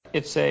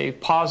it's a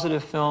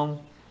positive film.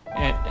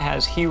 It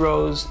has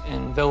heroes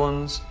and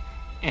villains,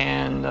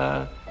 and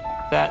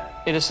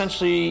that it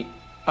essentially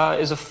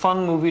is a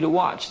fun movie to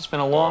watch. It's been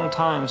a long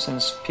time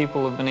since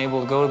people have been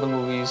able to go to the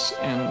movies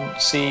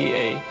and see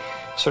a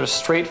sort of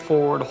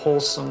straightforward,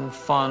 wholesome,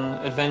 fun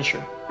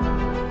adventure.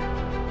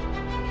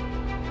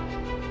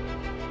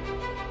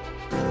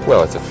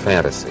 Well, it's a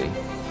fantasy.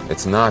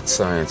 It's not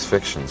science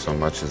fiction so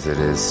much as it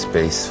is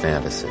space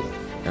fantasy.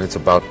 And it's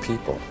about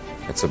people.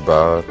 It's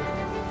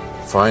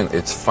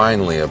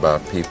finally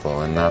about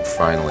people and not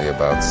finally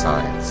about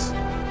science.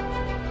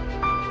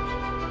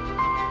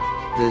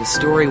 The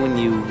story, when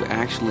you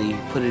actually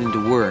put it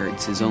into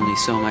words, is only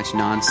so much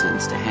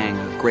nonsense to hang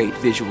a great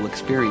visual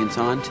experience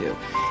onto.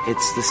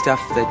 It's the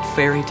stuff that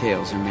fairy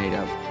tales are made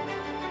of.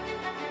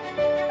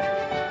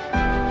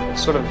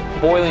 Sort of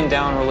boiling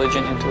down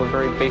religion into a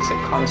very basic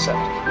concept.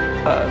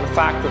 The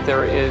fact that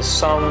there is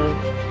some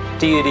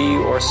deity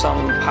or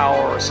some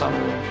power or some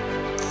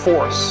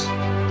force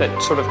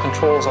that sort of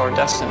controls our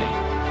destiny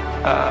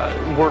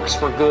works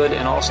for good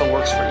and also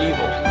works for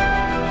evil.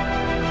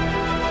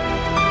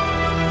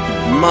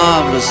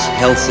 Marvellous,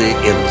 healthy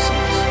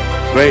innocence.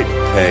 Great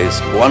pace,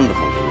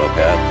 wonderful to look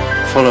at,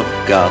 full of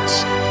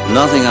guts,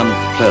 nothing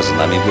unpleasant.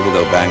 I mean, people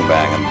go bang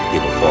bang and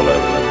people fall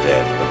over and are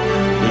dead, but,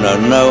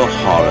 no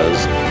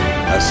horrors.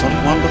 A sort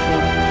of wonderful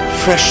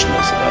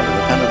freshness about it,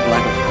 a kind of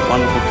like a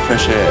wonderful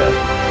fresh air.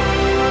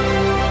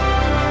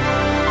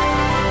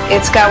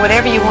 It's got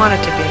whatever you want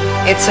it to be.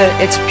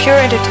 It's pure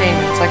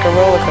entertainment. It's like a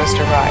roller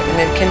coaster ride,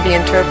 and it can be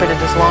interpreted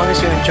as long as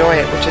you enjoy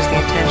it, which is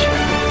the intention.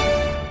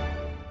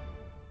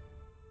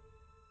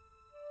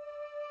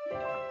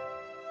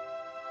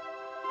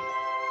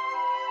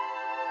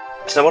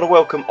 So I want to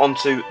welcome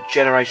onto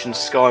Generation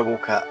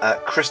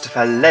Skywalker,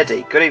 Christopher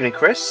Leddy. Good evening,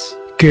 Chris.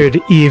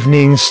 Good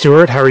evening,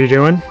 Stuart. How are you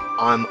doing?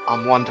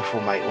 I'm wonderful,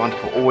 mate.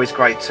 Wonderful. Always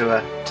great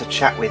to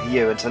chat with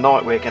you. And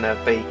tonight we're going to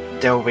be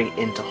delving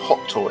into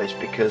Hot Toys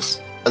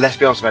because, let's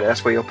be honest about it,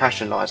 that's where your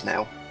passion lies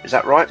now. Is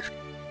that right?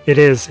 It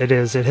is.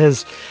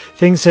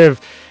 Things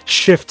have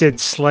shifted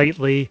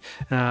slightly.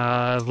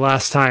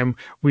 Last time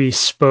we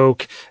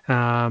spoke,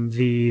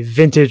 the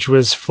vintage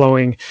was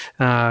flowing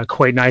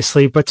quite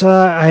nicely, but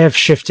I have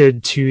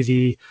shifted to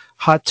the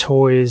Hot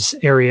Toys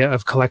area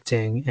of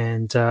collecting,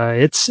 and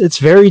it's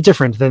very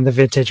different than the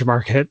vintage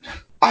market.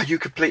 Are you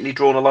completely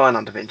drawn a line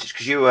under vintage?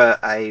 Because you were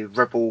a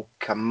Rebel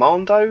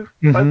Commando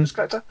focus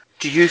collector?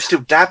 Do you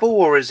still dabble,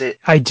 or is it...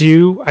 I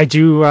do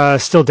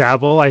still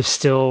dabble. I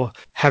still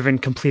haven't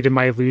completed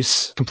my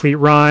loose complete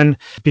run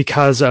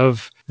because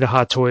of the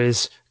Hot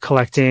Toys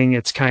collecting.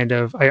 It's kind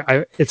of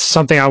it's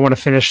something I want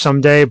to finish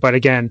someday, but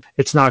again,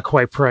 it's not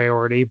quite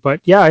priority.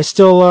 But yeah, I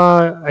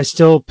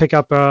still pick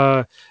up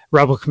a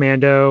Rebel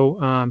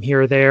Commando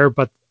here or there,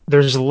 but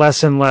there's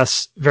less and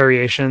less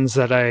variations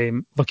that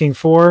I'm looking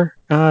for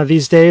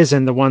these days,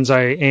 and the ones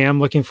I am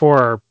looking for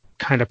are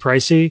kind of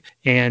pricey.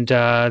 And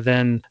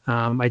then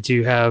I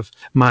do have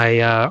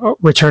my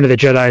Return of the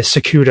Jedi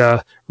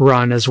Sakuda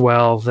run as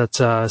well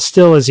that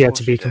still is yet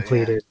to be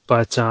completed.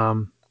 But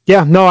I'm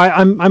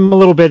a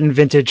little bit in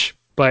vintage,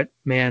 but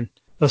man,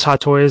 those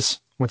Hot Toys,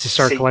 once you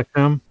start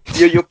collecting them.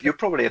 You're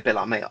probably a bit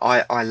like me.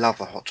 I love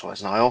the Hot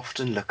Toys, and I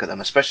often look at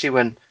them, especially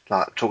when,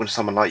 like, talking to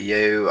someone like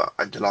you.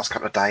 The last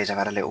couple of days, I've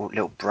had a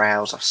little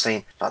browse. I've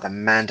seen like the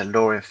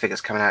Mandalorian figures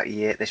coming out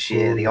this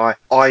year. Ooh. The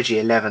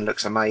IG-11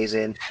 looks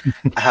amazing,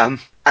 and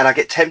I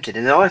get tempted,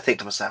 and then I think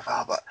to myself,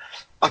 but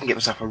I can get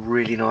myself a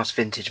really nice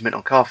vintage mint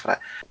on card for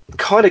that.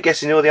 Kind of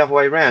guessing all the other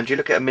way around. You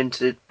look at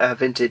a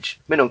vintage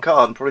mint on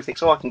card and probably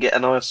think, I can get a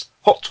nice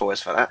Hot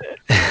Toys for that.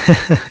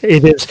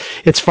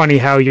 It's funny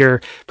how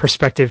your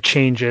perspective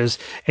changes,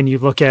 and you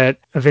look at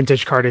a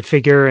vintage carded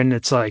figure and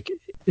it's like,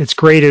 it's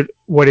great at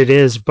what it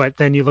is, but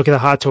then you look at the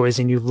Hot Toys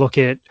and you look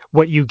at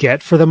what you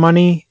get for the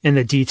money and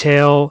the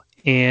detail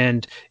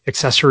and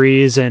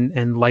accessories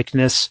and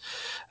likeness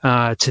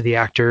to the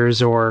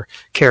actors or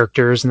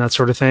characters and that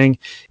sort of thing.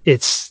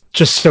 It's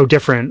just so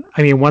different.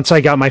 I mean, once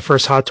I got my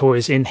first Hot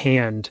Toys in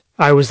hand,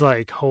 I was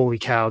like, holy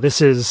cow,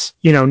 this is,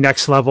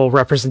 next level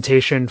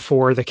representation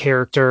for the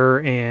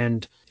character,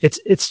 and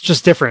it's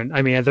just different.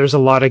 I mean, there's a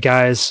lot of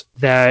guys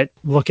that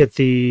look at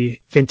the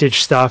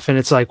vintage stuff and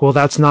it's like, well,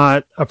 that's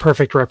not a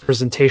perfect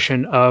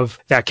representation of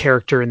that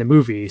character in the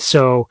movie.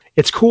 So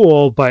it's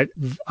cool, but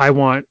I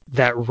want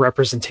that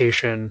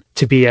representation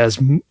to be as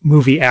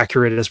movie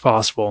accurate as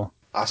possible.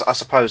 I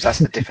suppose that's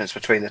the difference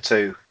between the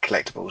two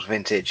collectibles.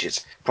 Vintage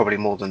is probably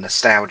more the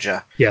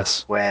nostalgia.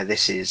 Yes. Where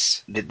this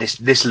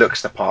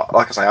looks the part.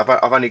 Like I say,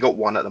 I've only got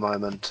one at the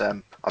moment.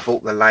 I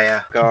bought the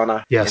Leia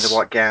Organa in the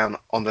white gown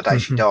on the day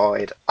she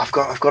died. I've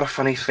got a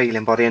funny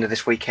feeling by the end of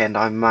this weekend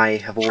I may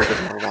have ordered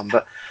another one,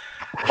 but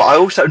I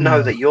also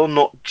know that you're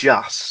not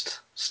just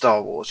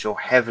Star Wars. You're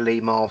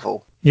heavily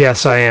Marvel.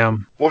 Yes, I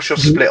am. What's your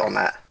split on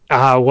that?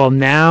 Well,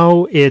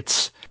 now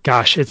it's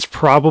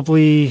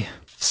probably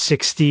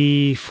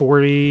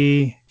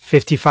 60-40,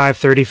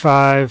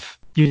 55-35.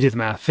 You do the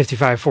math.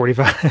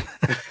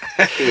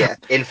 55-45. Yeah,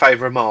 in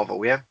favor of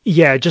Marvel, yeah?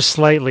 Yeah, just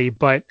slightly.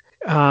 But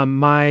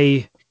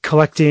my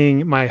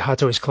my Hot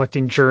Toys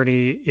collecting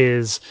journey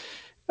is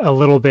a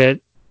little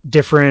bit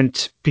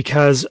different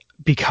because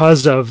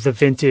of the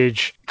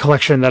vintage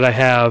collection that I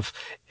have.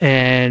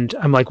 And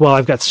I'm like, well,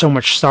 I've got so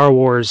much Star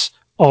Wars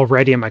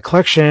already in my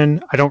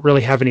collection. I don't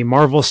really have any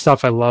Marvel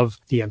stuff. I love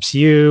the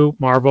MCU,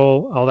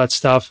 Marvel, all that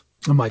stuff.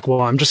 I'm like,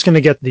 well, I'm just going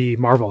to get the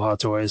Marvel Hot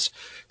Toys.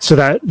 So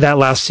that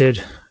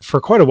lasted for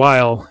quite a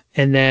while.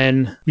 And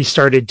then we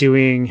started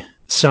doing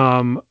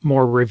some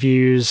more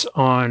reviews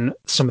on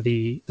some of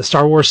the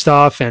Star Wars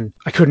stuff, and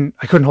I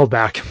couldn't hold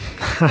back.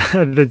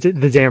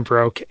 the dam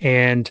broke,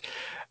 and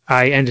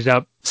I ended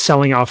up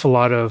selling off a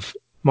lot of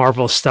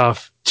Marvel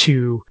stuff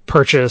to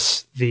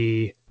purchase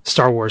the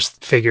Star Wars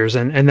figures.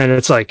 And then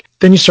it's like,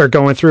 then you start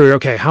going through,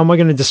 okay, how am I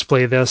going to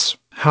display this?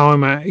 How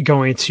am I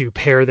going to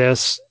pair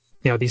this,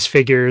 these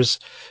figures?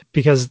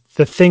 Because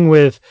the thing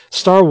with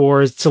Star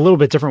Wars, it's a little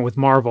bit different with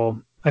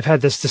Marvel. I've had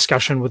this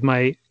discussion with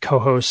my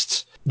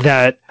co-hosts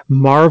that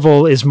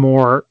Marvel is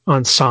more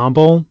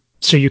ensemble.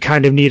 So you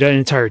kind of need an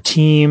entire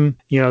team,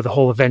 the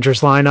whole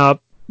Avengers lineup,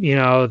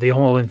 the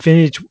whole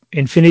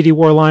Infinity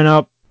War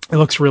lineup. It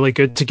looks really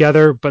good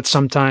together, but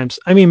sometimes,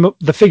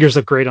 the figures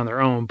look great on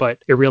their own,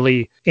 but it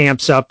really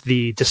amps up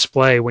the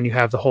display when you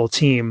have the whole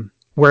team.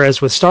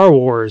 Whereas with Star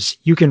Wars,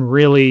 you can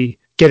really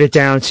get it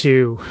down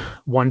to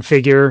one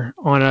figure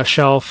on a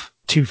shelf,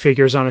 two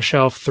figures on a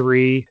shelf,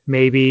 three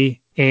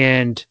maybe,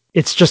 and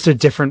it's just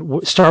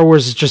Star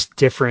Wars is just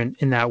different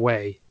in that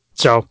way.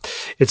 So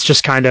it's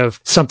just kind of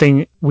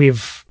something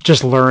we've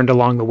just learned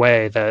along the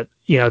way that,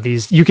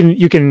 these, you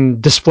can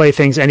display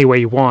things any way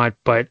you want,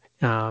 but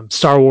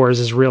Star Wars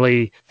is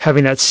really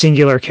having that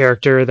singular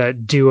character,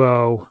 that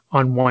duo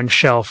on one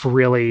shelf.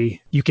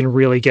 Really, you can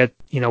really get,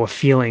 a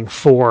feeling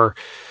for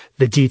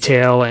the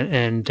detail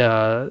and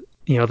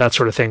that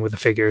sort of thing with the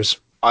figures.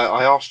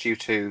 I asked you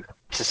to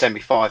send me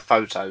 5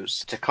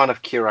 photos to kind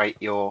of curate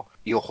your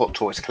Hot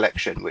Toys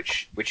collection,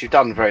 which you've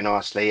done very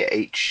nicely.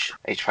 Each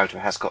photo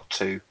has got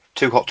two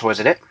Hot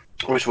Toys in it,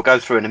 which we'll go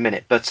through in a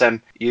minute. But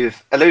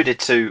you've alluded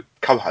to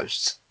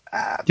co-hosts.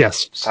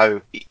 Yes.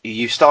 So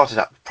you started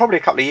up probably a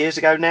couple of years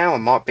ago now,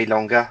 and might be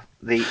longer,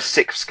 the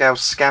 6 Scale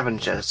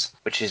Scavengers,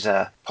 which is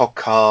a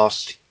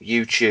podcast,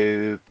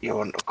 YouTube, you're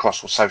on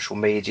across all social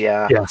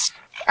media. Yes.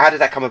 How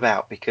did that come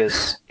about?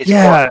 Because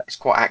it's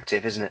quite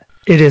active, isn't it?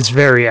 It is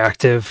very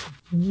active,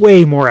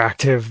 way more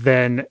active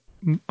than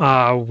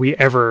we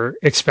ever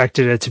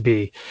expected it to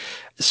be.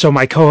 So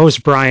my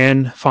co-host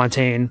Brian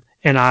Fontaine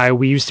and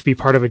we used to be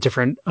part of a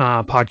different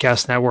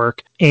podcast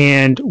network,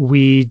 and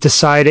we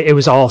decided it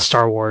was all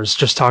Star Wars,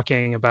 just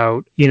talking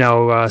about,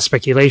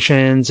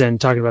 speculations and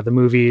talking about the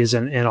movies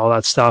and all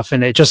that stuff.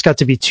 And it just got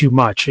to be too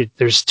much.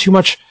 There's too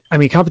much.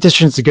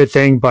 Competition is a good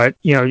thing, but,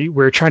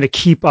 we're trying to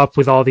keep up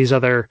with all these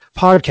other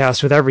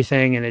podcasts with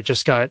everything. And it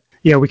just got,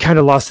 we kind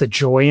of lost the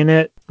joy in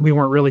it. We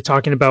weren't really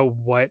talking about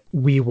what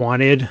we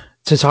wanted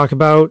to talk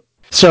about.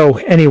 So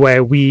anyway,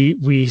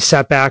 we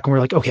sat back and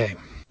we're like, okay,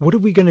 what are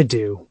we going to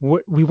do?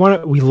 We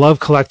love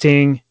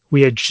collecting.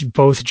 We had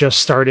both just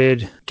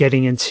started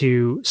getting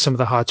into some of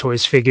the Hot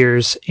Toys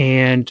figures,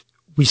 and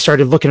we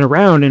started looking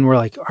around and we're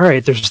like, all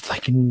right, there's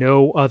like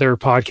no other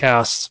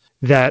podcasts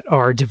that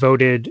are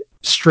devoted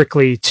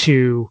strictly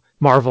to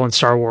Marvel and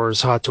Star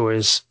Wars Hot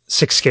Toys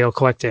 6 scale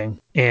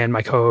collecting. And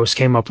my co-host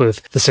came up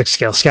with the 6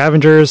 Scale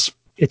Scavengers.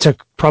 It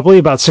took probably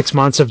about 6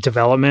 months of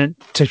development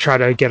to try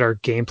to get our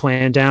game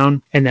plan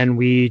down. And then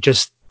we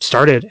just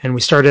started, and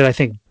we started, I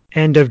think,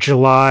 end of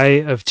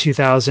July of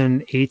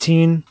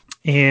 2018.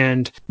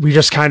 And we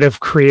just kind of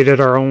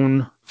created our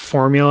own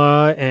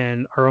formula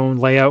and our own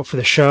layout for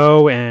the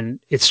show. And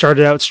it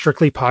started out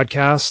strictly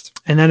podcast.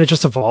 And then it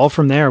just evolved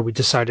from there. We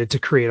decided to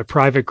create a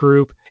private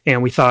group,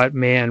 and we thought,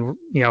 man,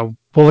 we're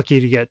lucky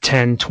to get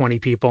 10, 20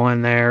 people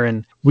in there.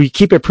 And we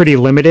keep it pretty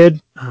limited.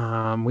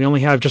 We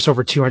only have just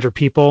over 200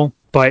 people,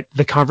 but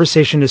the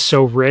conversation is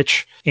so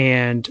rich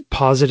and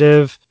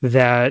positive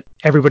that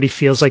everybody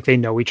feels like they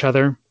know each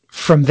other.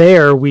 From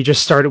there, we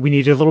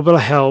needed a little bit of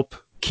help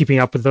keeping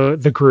up with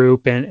the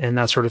group and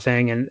that sort of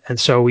thing. And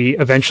so we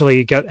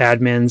eventually got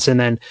admins, and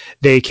then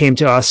they came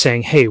to us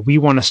saying, hey, we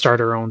want to start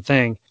our own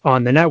thing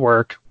on the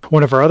network.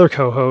 One of our other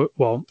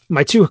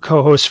my 2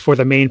 co-hosts for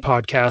the main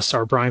podcast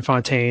are Brian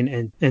Fontaine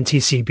and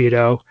TC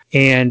Bito.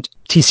 And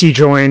TC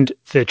joined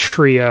the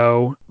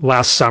trio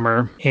last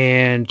summer,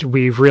 and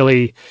we've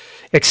really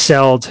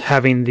excelled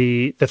having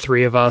the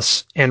 3 of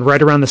us. And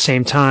right around the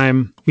same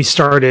time, we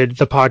started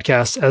the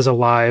podcast as a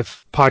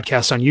live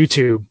podcast on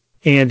YouTube.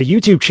 And the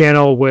YouTube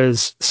channel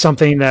was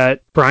something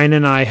that Brian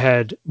and I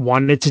had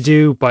wanted to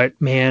do, but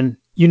man,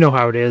 you know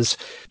how it is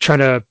trying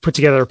to put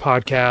together a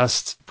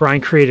podcast. Brian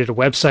created a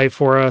website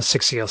for us,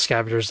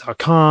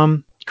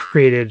 6scalescavengers.com,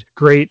 created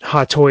great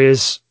Hot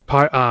Toys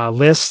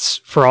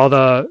lists for all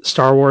the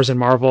Star Wars and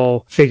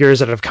Marvel figures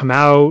that have come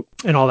out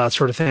and all that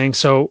sort of thing.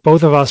 So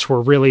both of us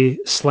were really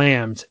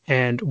slammed.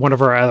 And one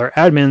of our other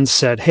admins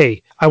said,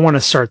 hey, I want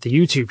to start the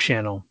YouTube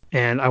channel,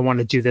 and I want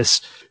to do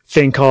this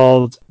thing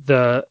called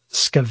the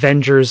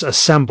Scavengers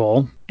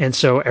Assemble. And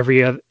so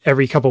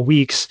every couple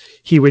weeks,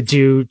 he would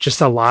do just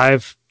a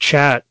live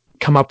chat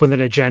come up with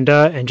an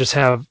agenda and just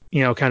have,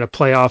 kind of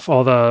play off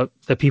all the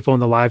people in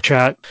the live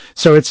chat.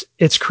 So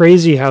it's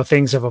crazy how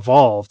things have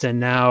evolved. And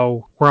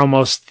now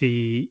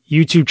the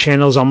YouTube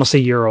channel is almost a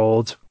year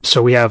old.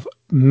 So we have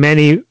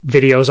many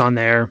videos on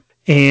there.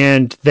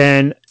 And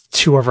then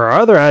two of our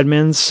other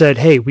admins said,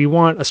 hey, we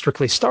want a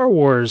strictly Star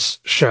Wars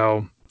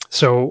show.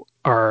 So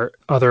our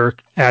other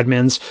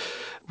admins,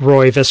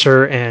 Roy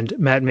Visser and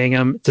Matt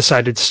Mingham,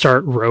 decided to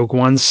start Rogue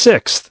One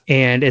 6th.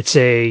 And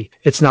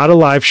it's not a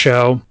live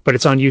show, but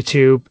it's on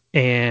YouTube,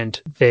 and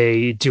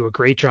they do a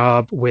great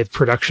job with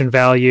production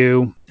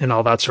value and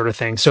all that sort of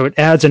thing. So it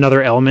adds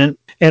another element,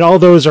 and all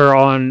those are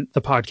on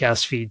the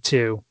podcast feed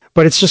too.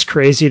 But it's just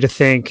crazy to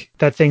think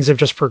that things have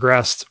just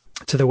progressed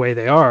to the way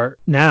they are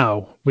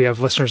now. We have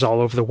listeners all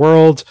over the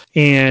world,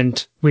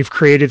 and we've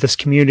created this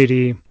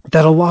community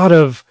that a lot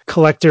of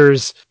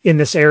collectors in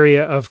this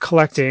area of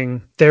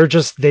collecting,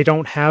 they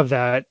don't have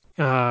that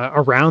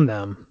around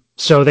them.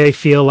 So they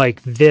feel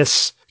like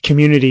this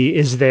community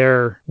is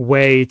their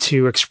way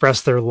to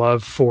express their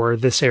love for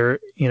this area,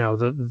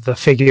 the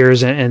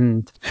figures.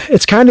 And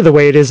it's kind of the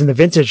way it is in the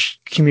vintage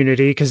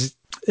community, because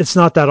it's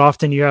not that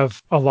often you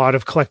have a lot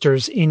of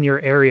collectors in your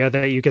area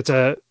that you get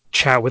to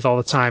chat with all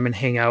the time and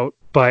hang out,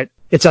 but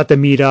it's at the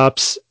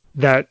meetups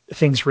that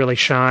things really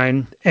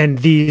shine. And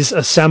these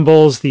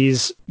assembles,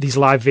 these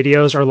live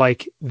videos are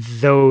like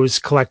those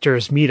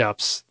collectors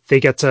meetups.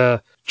 They get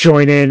to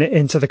join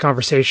into the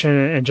conversation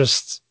and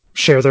just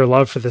share their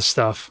love for this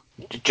stuff.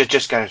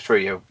 Just going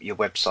through your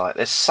website,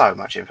 there's so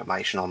much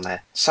information on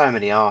there, so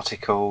many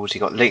articles.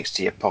 You've got links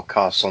to your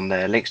podcasts on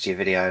there, links to your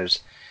videos,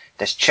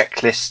 there's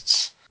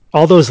checklists.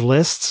 All those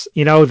lists,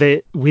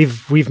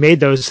 we've made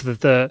those so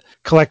that the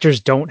collectors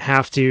don't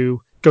have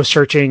to go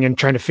searching and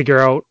trying to figure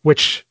out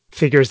which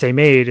figures they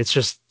made. It's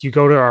just, you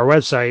go to our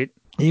website,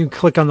 you can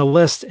click on the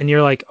list, and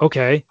you're like,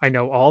 okay, I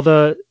know all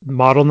the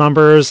model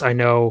numbers, I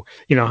know,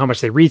 how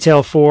much they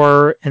retail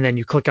for, and then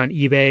you click on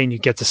eBay and you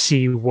get to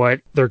see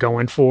what they're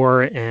going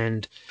for.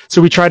 And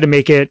so we try to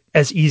make it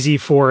as easy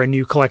for a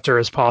new collector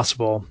as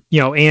possible,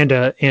 and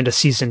a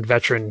seasoned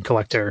veteran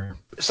collector.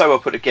 So well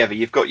put together.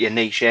 You've got your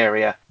niche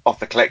area of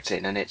the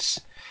collecting, and it's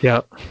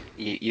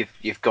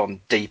you've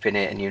gone deep in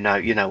it, and you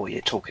know what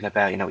you're talking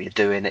about, you know what you're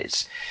doing.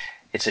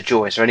 It's a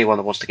joy. So anyone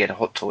that wants to get a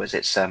Hot Toys,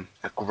 it's a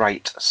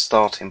great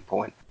starting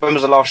point. When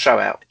was the last show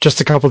out?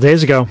 Just a couple of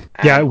days ago.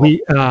 And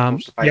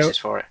what's the basis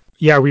for it?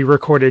 Yeah, we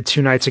recorded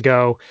 2 nights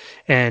ago,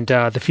 and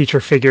the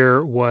feature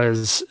figure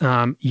was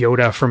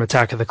Yoda from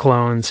Attack of the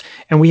Clones,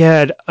 and we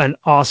had an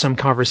awesome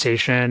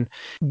conversation.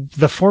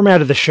 The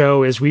format of the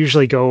show is we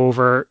usually go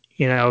over,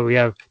 we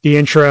have the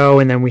intro,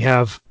 and then we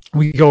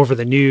go over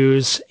the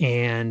news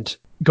and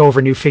go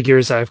over new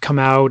figures that have come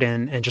out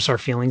and just our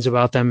feelings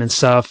about them and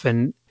stuff.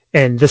 And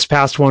this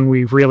past one,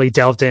 we really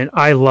delved in.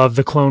 I love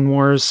the Clone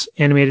Wars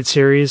animated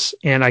series,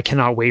 and I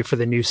cannot wait for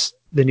the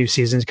new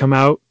season to come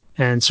out.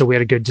 And so we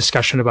had a good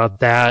discussion about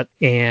that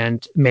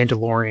and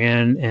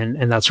Mandalorian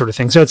and that sort of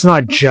thing. So it's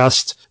not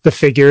just the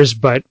figures,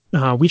 but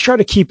we try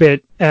to keep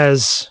it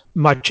as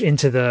much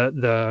into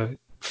the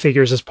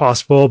figures as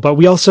possible. But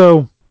we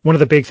also, one of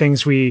the big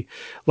things we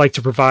like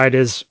to provide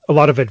is a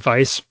lot of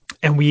advice.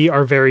 And we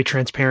are very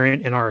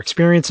transparent in our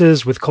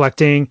experiences with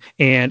collecting.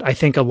 And I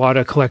think a lot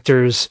of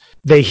collectors,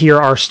 they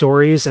hear our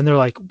stories and they're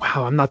like,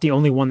 wow, I'm not the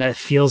only one that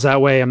feels that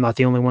way. I'm not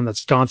the only one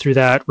that's gone through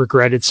that,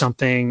 regretted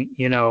something.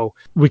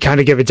 We kind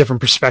of give a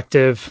different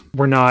perspective.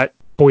 We're not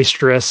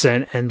boisterous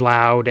and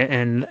loud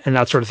and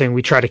that sort of thing.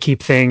 We try to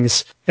keep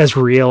things as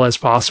real as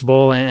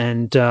possible.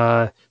 And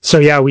so,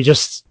 yeah, we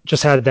just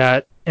had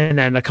that. And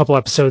then a couple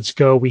episodes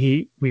ago,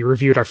 we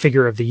reviewed our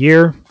figure of the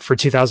year for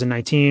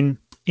 2019.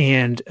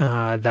 And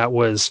that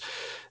was,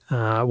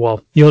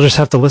 you'll just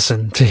have to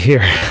listen to hear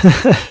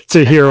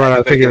what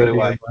I figured it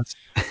was.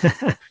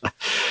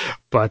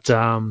 But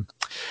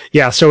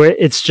so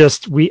it's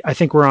just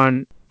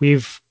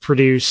we've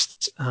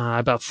produced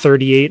about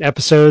 38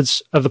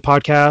 episodes of the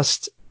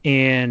podcast,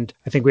 and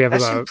I think we have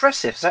That's about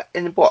impressive. Is that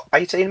in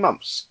 18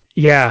 months?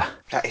 Yeah,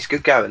 that is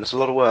good going. That's a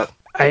lot of work.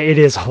 It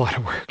is a lot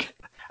of work.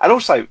 And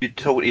also, you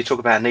talk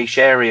about a niche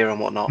area and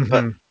whatnot,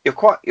 but you're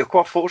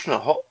quite fortunate.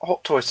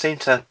 Hot Toys seem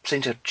to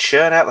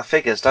churn out the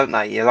figures, don't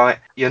they?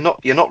 You're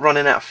not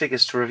running out of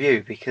figures to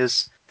review,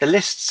 because the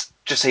lists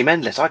just seem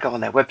endless. I go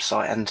on their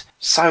website and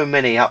so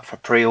many up for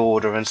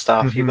pre-order and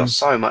stuff. You've got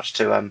so much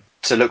to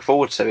look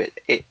forward to.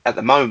 It at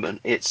the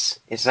moment, it's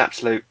an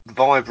absolute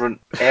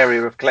vibrant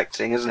area of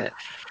collecting, isn't it?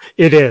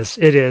 It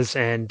is,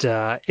 and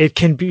it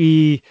can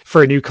be,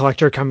 for a new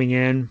collector coming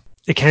in,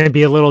 it can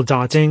be a little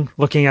daunting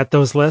looking at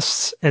those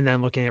lists and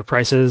then looking at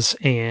prices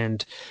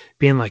and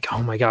being like,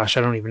 oh my gosh,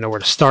 I don't even know where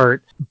to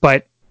start.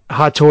 But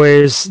Hot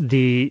Toys,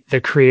 the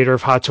creator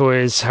of Hot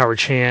Toys, Howard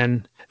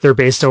Chan, they're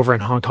based over in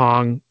Hong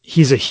Kong.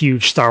 He's a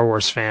huge Star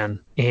Wars fan,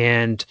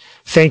 and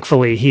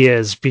thankfully he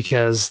is,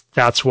 because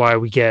that's why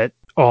we get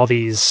all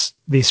these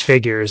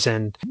figures,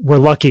 and we're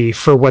lucky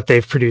for what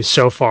they've produced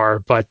so far.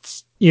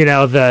 But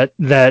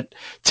that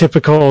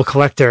typical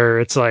collector.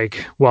 It's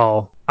like,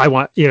 well, I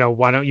want,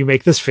 why don't you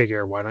make this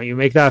figure? Why don't you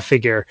make that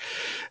figure?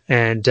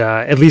 And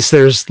at least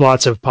there's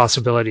lots of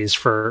possibilities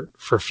for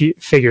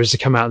figures to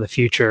come out in the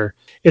future.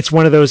 It's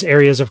one of those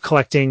areas of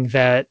collecting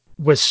that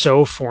was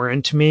so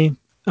foreign to me.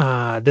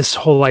 This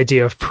whole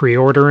idea of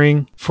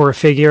pre-ordering for a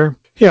figure,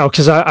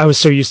 because I was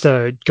so used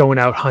to going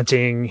out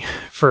hunting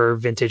for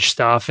vintage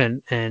stuff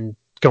and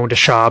going to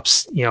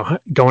shops,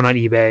 going on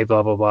eBay,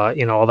 blah, blah, blah,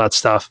 all that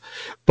stuff.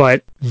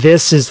 But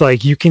this is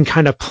like, you can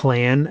kind of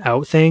plan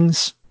out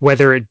things,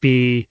 whether it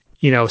be,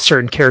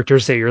 certain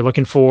characters that you're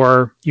looking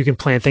for. You can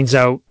plan things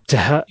out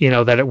to,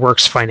 that it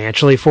works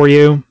financially for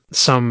you.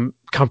 Some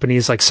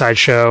companies like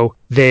Sideshow.com,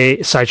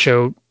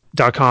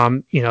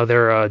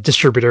 they're a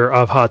distributor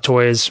of Hot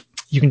Toys.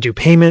 You can do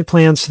payment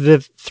plans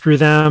through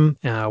them,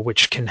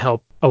 which can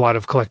help a lot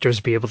of collectors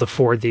be able to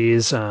afford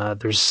these.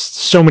 There's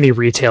so many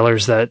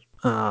retailers that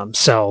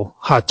sell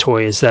Hot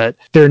Toys that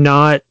they're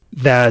not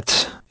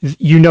that,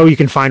 you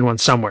can find one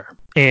somewhere.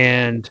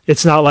 And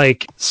it's not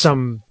like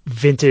some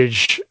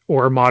vintage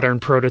or modern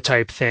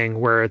prototype thing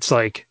where it's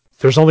like,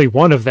 there's only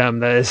one of them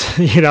that is,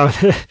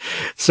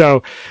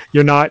 so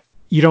you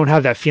don't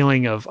have that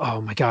feeling of, oh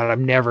my God,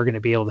 I'm never going to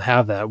be able to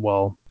have that.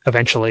 Well,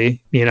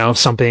 eventually,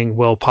 something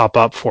will pop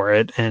up for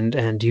it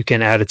and you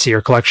can add it to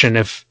your collection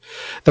if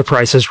the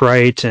price is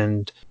right.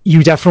 And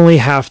you definitely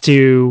have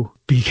to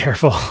be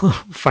careful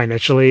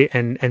financially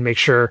and make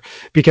sure,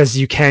 because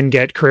you can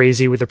get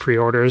crazy with the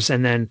pre-orders.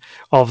 And then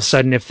all of a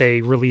sudden, if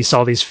they release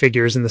all these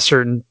figures in a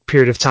certain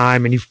period of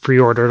time and you've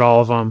pre-ordered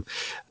all of them,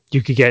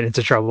 you could get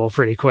into trouble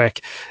pretty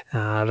quick.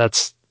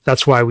 That's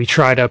why we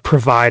try to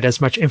provide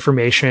as much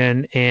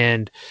information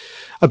and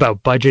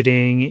about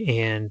budgeting,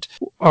 and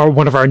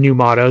one of our new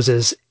mottos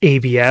is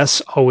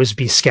ABS, always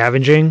be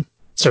scavenging.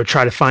 So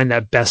try to find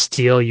that best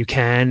deal you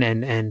can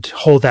and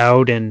hold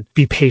out and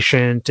be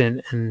patient.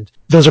 And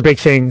those are big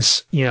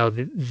things,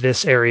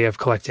 this area of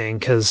collecting,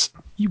 because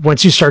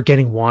once you start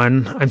getting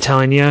one, I'm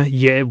telling you,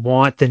 you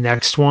want the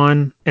next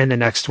one and the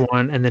next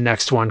one and the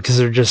next one, because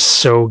they're just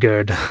so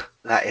good.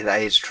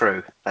 That is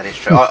true. That is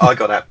true. I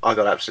got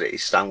absolutely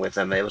stung with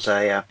them. It was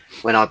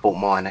when I bought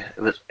mine, it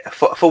was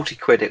 40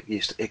 quid.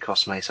 It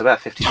cost me, so about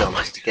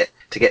 $50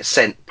 to get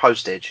sent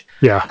postage.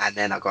 Yeah. And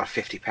then I got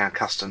a £50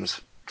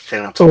 customs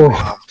thing on top of it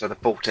after I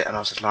bought it, and I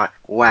was just like,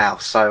 wow.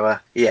 So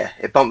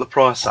it bumped the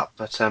price up,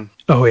 but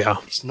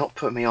it's not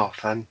put me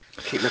off.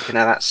 Keep looking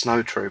at that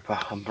Snow Trooper.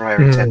 I'm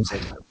very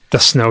tempted. The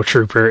Snow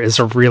Trooper is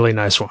a really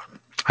nice one.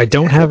 I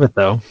don't have it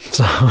though,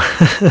 so.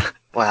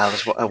 Wow,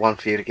 there's one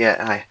for you to get,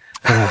 eh?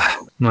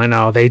 I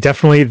know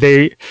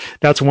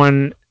that's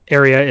one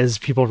area is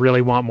people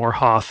really want more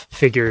Hoth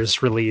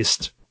figures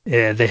released.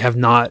 They have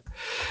not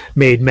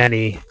made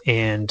many,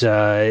 and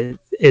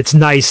it's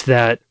nice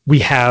that we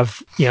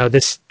have,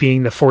 this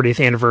being the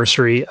 40th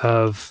anniversary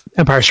of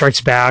Empire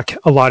Strikes Back.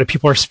 A lot of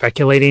people are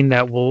speculating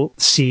that we'll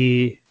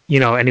see,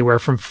 anywhere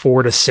from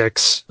 4 to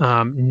 6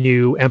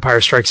 new Empire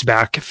Strikes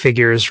Back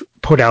figures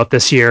put out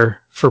this year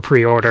for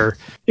pre-order.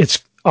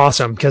 It's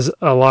awesome because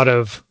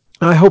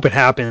I hope it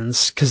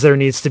happens, because there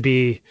needs to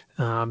be,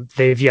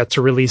 they've yet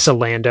to release a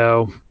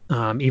Lando,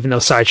 even though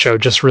Sideshow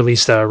just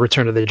released a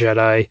Return of the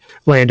Jedi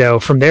Lando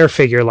from their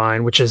figure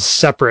line, which is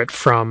separate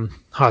from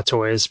Hot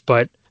Toys.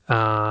 But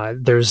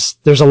there's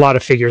a lot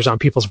of figures on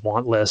people's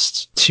want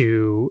lists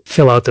to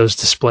fill out those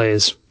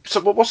displays.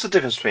 So what's the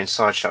difference between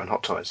Sideshow and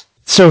Hot Toys?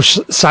 So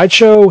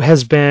Sideshow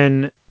has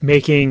been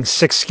making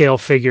 6-scale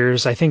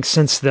figures, I think,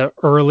 since the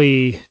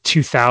early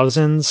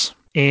 2000s.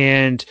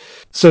 And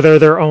so they're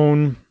their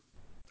own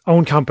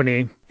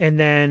company. And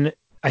then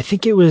I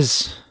think it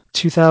was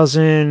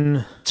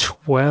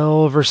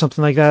 2012 or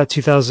something like that,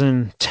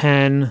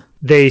 2010,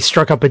 they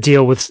struck up a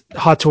deal with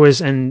Hot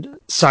Toys, and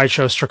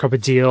Sideshow struck up a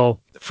deal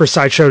for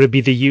Sideshow to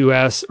be the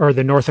US or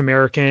the North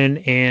American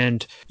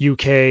and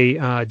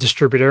UK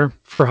distributor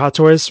for Hot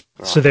Toys.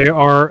 Right. So they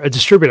are a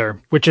distributor,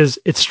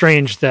 it's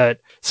strange that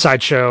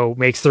Sideshow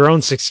makes their own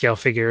 6-scale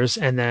figures,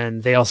 and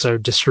then they also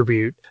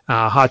distribute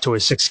Hot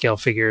Toys 6-scale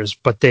figures,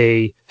 but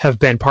they have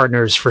been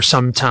partners for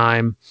some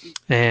time.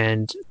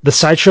 And the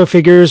Sideshow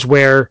figures,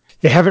 where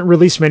they haven't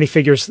released many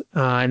figures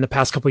in the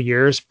past couple of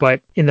years,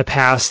 but in the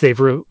past they've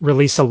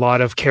released a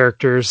lot of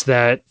characters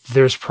that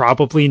there's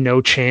probably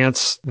no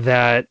chance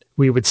that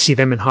we would see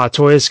them in Hot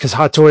Toys, because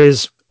Hot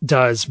Toys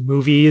does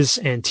movies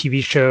and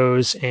TV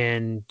shows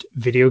and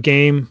video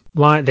game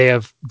line. They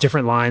have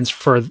different lines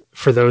for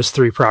those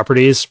 3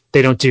 properties.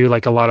 They don't do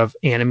like a lot of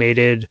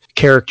animated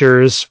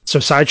characters.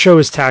 So Sideshow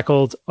has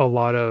tackled a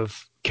lot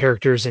of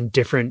characters in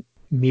different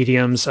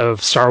mediums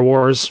of Star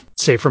Wars,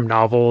 say from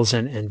novels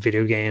and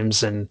video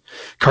games and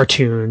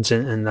cartoons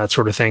and that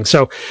sort of thing.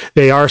 So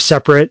they are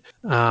separate.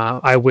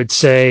 I would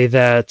say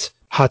that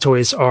Hot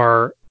Toys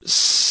are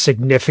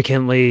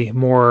significantly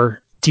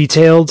more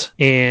detailed,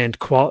 and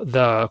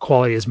the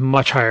quality is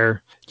much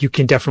higher. You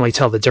can definitely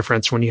tell the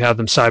difference when you have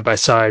them side by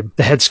side.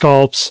 The head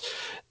sculpts,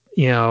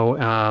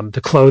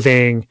 the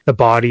clothing, the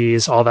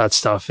bodies, all that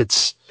stuff.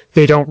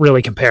 They don't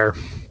really compare.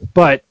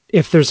 But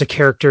if there's a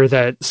character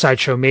that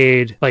Sideshow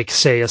made, like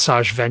say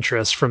Asajj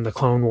Ventress from the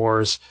Clone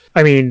Wars,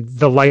 I mean,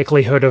 the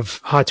likelihood of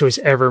Hot Toys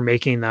ever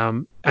making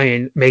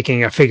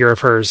making a figure of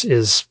hers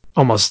is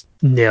almost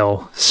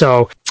nil.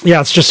 So yeah,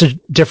 it's just a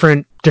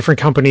different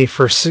company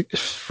for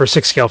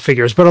 6 scale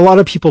figures. But a lot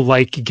of people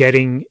like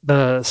getting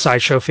the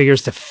Sideshow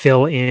figures to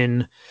fill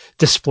in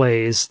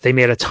displays. They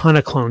made a ton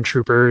of Clone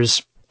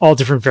Troopers, all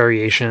different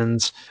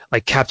variations,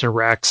 like Captain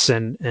Rex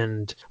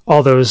and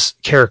all those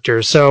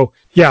characters. So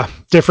yeah,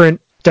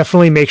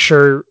 definitely make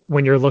sure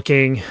when you're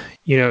looking,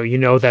 you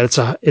know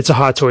that it's a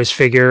Hot Toys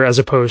figure as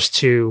opposed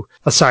to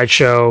a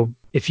Sideshow.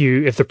 If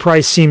the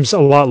price seems a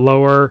lot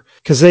lower,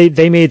 because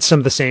they made some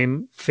of the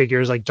same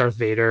figures like Darth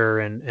Vader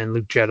and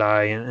Luke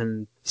Jedi,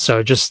 and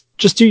so just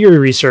do your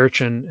research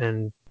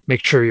and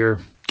make sure you're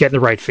getting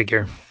the right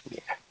figure.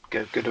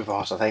 Yeah, good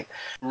advice, I think.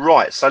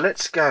 Right, so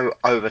let's go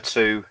over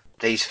to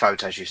these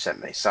photos you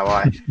sent me.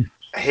 So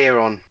here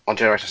on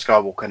Generator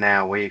Skywalker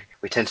now, we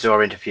tend to do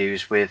our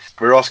interviews we're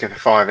asking for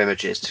 5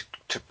 images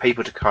to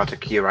people to kind of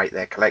curate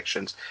their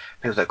collections,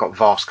 people that have got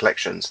vast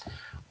collections.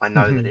 I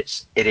know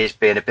that it is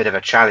being a bit of a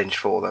challenge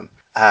for them.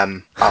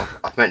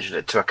 I've mentioned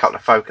it to a couple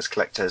of Focus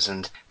collectors,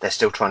 and they're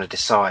still trying to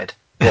decide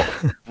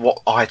what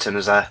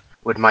items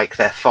would make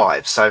their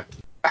 5. So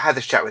I had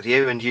this chat with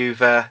you, and you've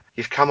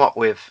come up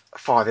with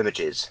 5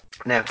 images.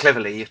 Now,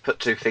 cleverly, you've put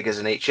 2 figures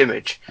in each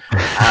image,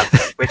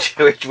 which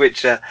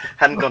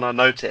hadn't gone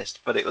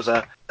unnoticed, but it was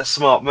a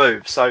smart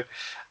move. So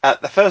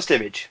the first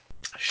image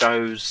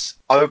shows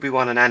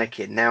Obi-Wan and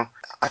Anakin. Now,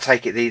 I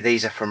take it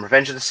these are from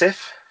Revenge of the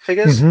Sith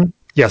figures? Mm-hmm.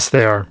 Yes,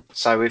 they are.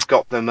 So we've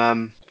got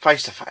them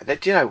face to face.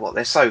 Do you know what?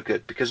 They're so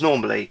good, because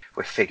normally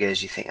with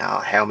figures you think,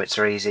 helmets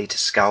are easy to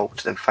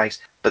sculpt and face,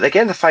 but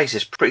again the face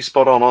is pretty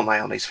spot on, aren't they,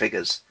 on these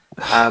figures?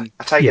 I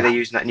take it they're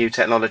using that new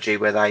technology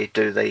where they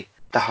do the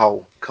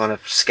whole kind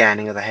of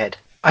scanning of the head.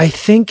 I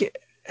think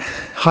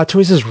Hot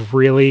Toys is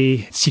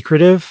really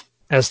secretive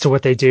as to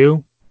what they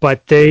do,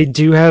 but they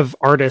do have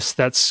artists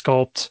that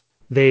sculpt.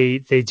 They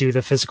do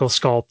the physical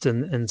sculpt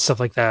and stuff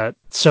like that.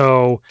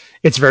 So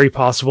it's very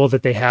possible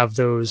that they have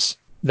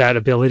that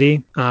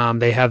ability.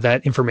 They have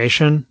that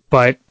information,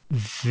 but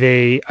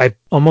I'm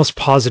almost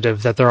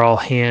positive that they're all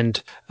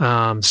hand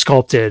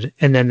sculpted,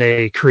 and then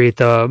they create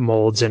the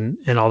molds and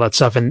all that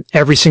stuff. And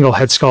every single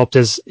head sculpt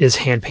is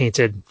hand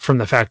painted from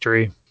the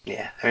factory.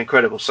 Yeah, they're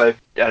incredible. So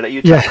I'll let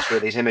you take us through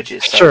these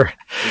images. So sure.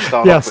 You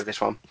start off with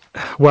this one.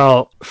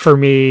 Well, for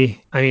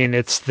me, I mean,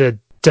 it's the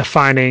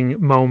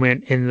defining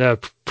moment in the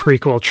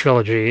prequel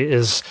trilogy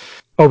is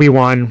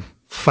Obi-Wan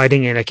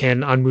fighting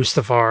Anakin on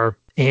Mustafar,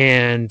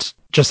 and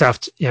just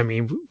after, I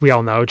mean, we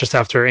all know, just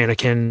after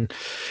Anakin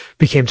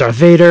became Darth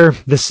Vader,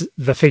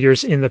 the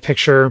figure's in the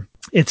picture.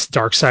 It's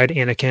Darkseid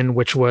Anakin,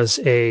 which was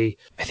I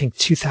think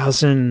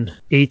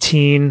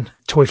 2018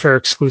 Toy Fair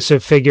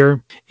exclusive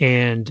figure,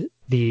 and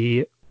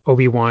the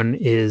Obi-Wan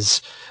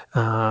is,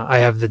 I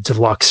have the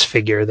deluxe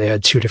figure. They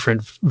had 2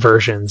 different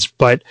versions,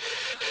 but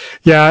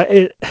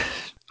yeah,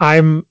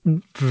 I'm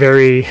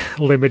very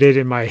limited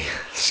in my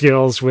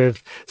skills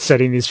with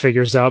setting these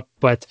figures up,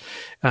 but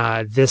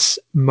this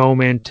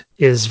moment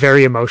is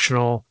very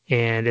emotional,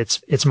 and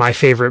it's my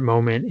favorite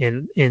moment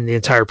in the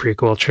entire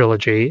prequel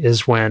trilogy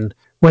is when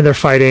they're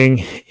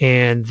fighting,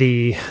 and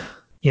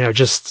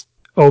just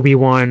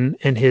Obi-Wan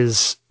and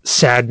his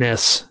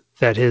sadness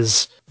that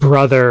his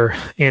brother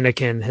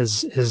Anakin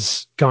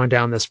has gone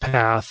down this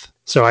path.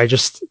 So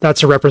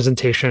that's a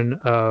representation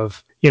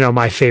of,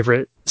 my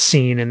favorite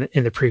scene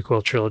in the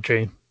prequel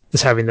trilogy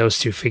is having those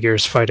 2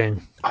 figures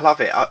fighting. I love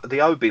it. The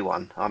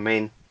Obi-Wan, I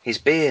mean, his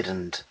beard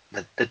and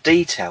the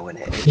detail in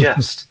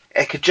it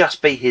it could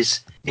just be his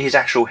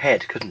actual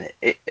head, couldn't it?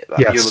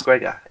 Ewan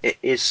McGregor. It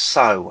is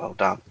so well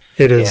done.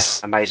 It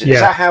is amazing. Yeah.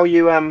 Is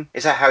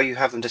that how you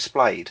have them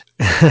displayed?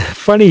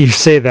 Funny you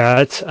say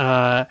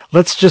that.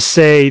 Let's just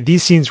say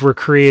these scenes were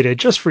created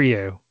just for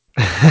you,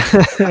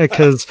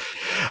 because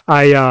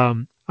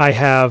I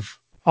have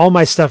all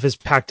my stuff is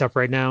packed up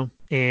right now,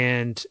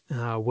 and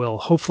will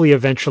hopefully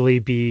eventually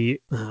be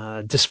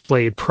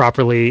displayed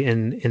properly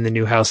in the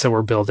new house that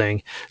we're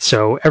building.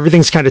 So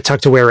everything's kind of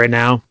tucked away right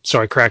now.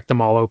 So I cracked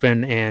them all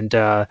open and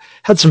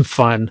had some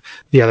fun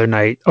the other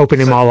night,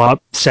 opening them all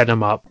up, setting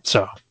them up.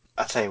 So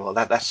I tell you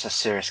what, that's a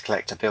serious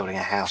collector building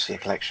a house for your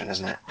collection,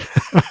 isn't it?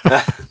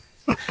 That's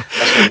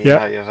when you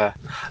know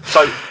you've.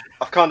 So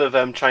I've kind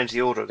of changed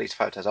the order of these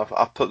photos.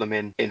 I've put them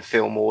in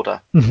film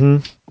order.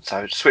 Mm-hmm.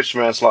 So switched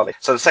them around slightly.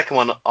 So the second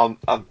one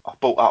I've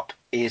brought up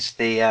is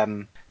the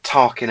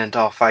Tarkin and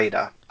Darth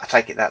Vader. I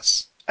take it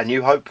that's a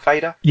New Hope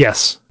Vader?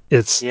 Yes,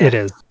 it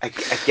is.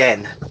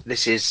 Again,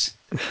 this is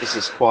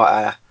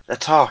quite a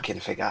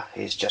Tarkin figure.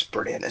 He's just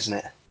brilliant, isn't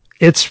it?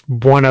 It's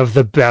one of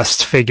the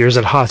best figures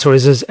that Hot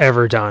Toys has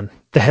ever done.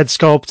 The head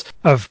sculpt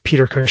of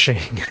Peter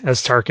Cushing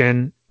as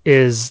Tarkin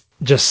is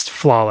just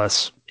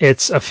flawless.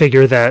 It's a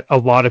figure that a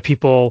lot of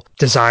people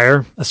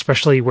desire,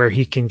 especially where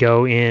he can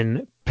go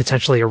in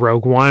potentially a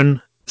Rogue One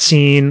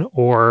scene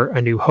or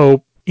a New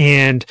Hope.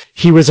 And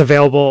he was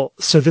available.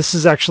 So this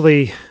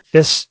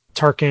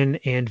Tarkin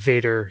and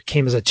Vader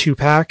came as a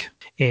 2-pack,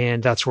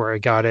 and that's where I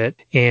got it.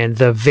 And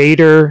the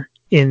Vader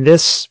in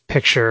this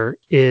picture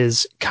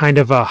is kind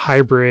of a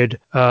hybrid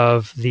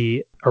of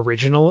the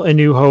original A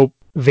New Hope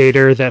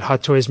Vader that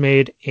Hot Toys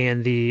made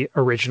and the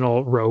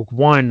original Rogue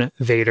One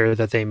Vader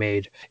that they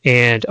made.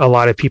 And a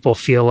lot of people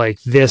feel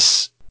like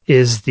this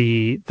is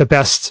the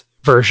best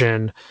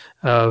version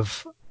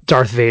of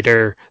Darth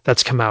Vader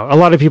that's come out. A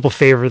lot of people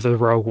favor the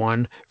Rogue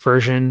One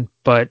version,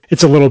 but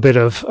it's a little bit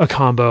of a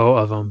combo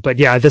of them. But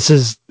yeah, I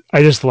just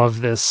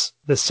love this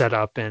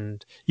setup,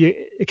 and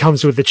it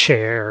comes with a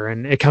chair,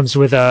 and it comes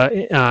with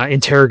a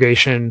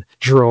interrogation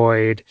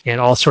droid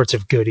and all sorts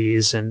of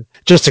goodies, and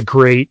just a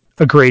great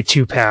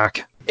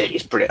 2-pack. It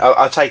is brilliant.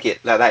 I take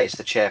it that is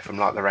the chair from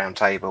like the round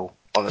table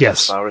on the Death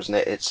Star, isn't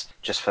it? It's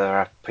just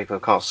for people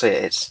who can't see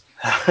it.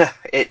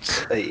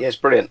 It's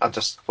brilliant.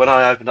 When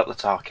I opened up the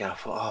Tarkin, I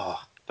thought,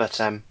 oh, but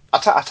I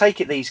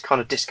take it these kind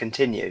of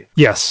discontinue.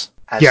 Yes.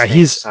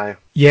 They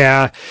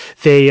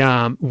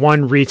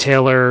one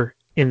retailer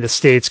in the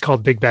States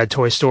called Big Bad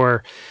Toy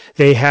Store,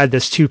 they had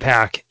this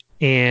 2-pack,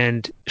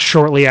 and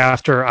shortly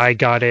after I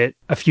got it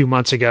a few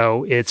months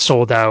ago, it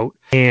sold out.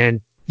 And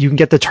you can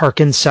get the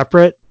Tarkin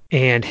separate,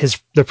 and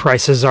the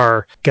prices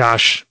are,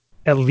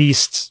 at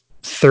least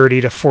 30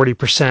 to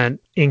 40%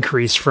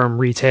 increase from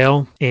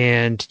retail,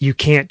 and you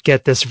can't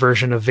get this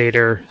version of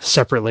Vader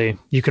separately.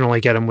 You can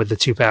only get them with the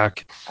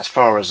 2-pack. As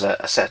far as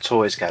a set of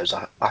toys goes,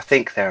 I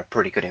think they're a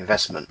pretty good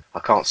investment. I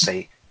can't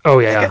see. Oh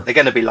yeah, they're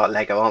going to be like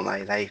Lego, aren't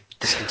they? They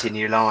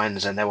discontinue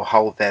lines and they will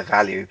hold their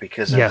value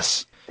because of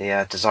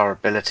the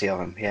desirability of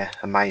them. Yeah,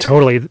 amazing.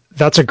 Totally,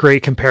 that's a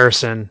great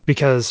comparison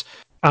because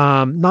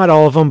not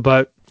all of them,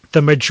 but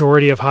the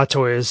majority of Hot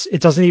Toys, it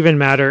doesn't even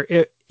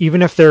matter.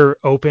 Even if they're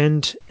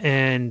opened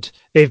and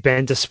they've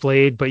been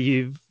displayed, but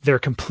they're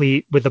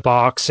complete with the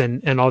box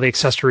and all the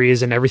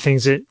accessories and everything,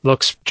 it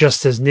looks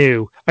just as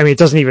new. I mean, it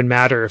doesn't even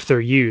matter if they're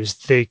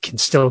used. They can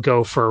still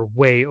go for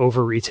way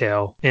over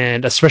retail.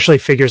 And especially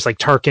figures like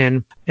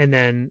Tarkin, and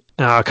then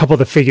a couple of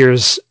the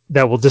figures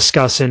that we'll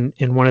discuss in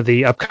one of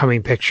the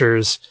upcoming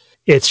pictures.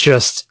 It's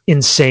just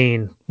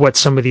insane what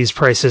some of these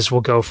prices will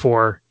go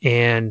for.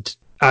 And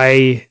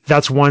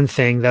that's one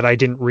thing that I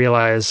didn't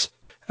realize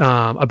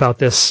about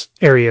this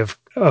area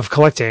of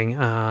collecting.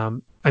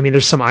 I mean,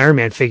 there's some Iron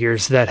Man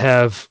figures that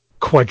have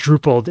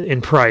quadrupled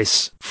in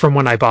price from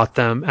when I bought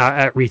them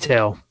at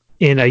retail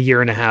in a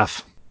year and a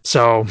half.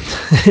 So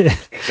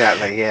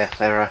exactly, yeah,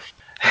 they're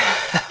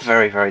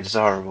very, very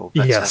desirable.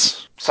 But,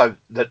 yes. So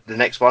the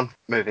next one,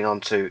 moving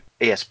on to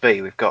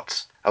ESB, we've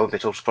got. I wouldn't be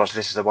at all surprised if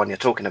this is the one you're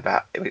talking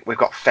about. We've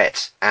got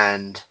Fett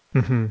and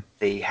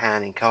the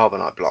Han in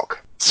Carbonite block.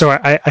 So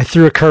I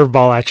threw a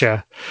curveball at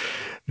you.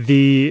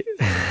 The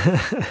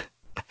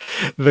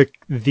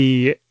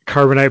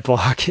Carbonite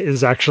block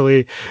is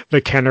actually the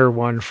Kenner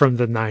one from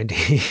the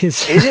 90s.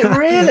 Is it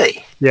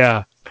really?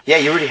 Yeah. Yeah,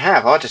 you really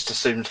have. I just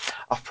assumed.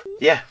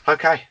 Yeah,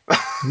 okay.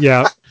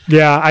 Yeah.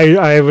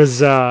 I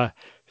was, I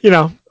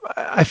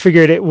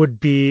figured it would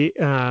be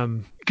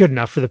good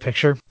enough for the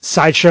picture.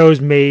 Sideshow's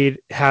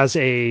has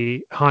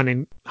a Han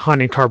and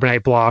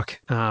Carbonite block.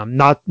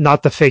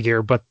 Not the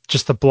figure, but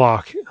just the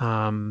block.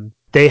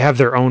 They have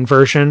their own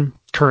version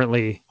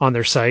currently on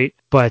their site,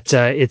 but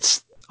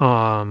it's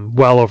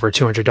well over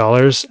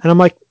 $200. And I'm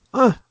like,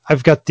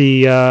 I've got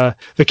the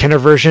Kenner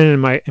version in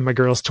my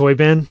girl's toy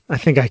bin. I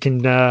think I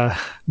can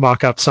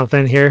mock up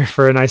something here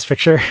for a nice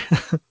picture.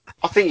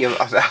 I think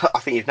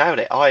you've nailed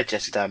it. I've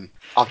just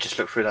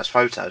looked through those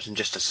photos and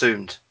just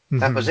assumed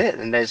that was it.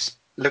 And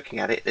looking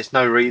at it, there's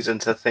no reason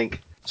to think.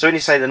 So when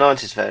you say the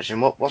 90s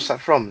version, what's that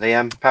from?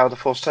 The Power of the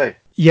Force 2?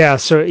 Yeah,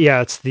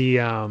 it's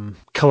the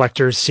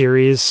collector's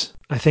series.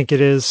 I think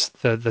it is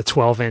the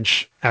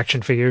 12-inch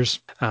action figures.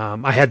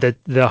 I had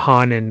the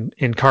Han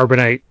and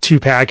Carbonite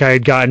 2-pack I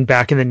had gotten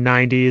back in the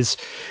 90s,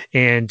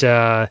 and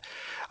I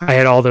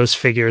had all those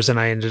figures, and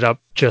I ended up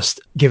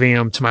just giving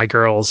them to my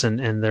girls,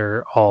 and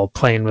they're all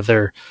playing with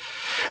they're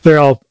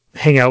all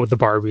hang out with the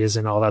Barbies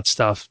and all that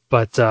stuff.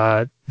 But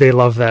they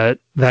love that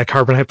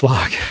Carbonite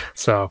block.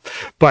 So,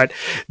 but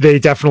they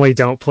definitely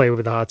don't play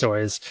with the Hot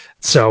Toys.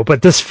 So,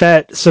 but this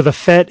Fett, the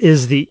Fett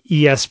is the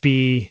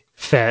ESB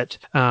Fett.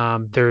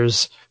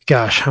 There's,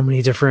 how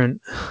many different?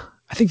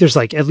 I think there's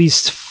like at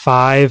least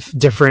 5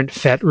 different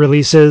Fett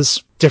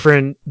releases,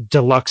 different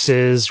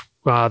deluxes.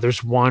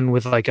 There's one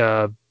with like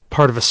a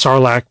part of a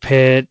Sarlacc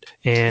pit,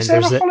 and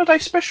there's a holiday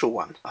special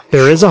one.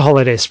 There is a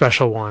holiday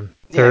special one.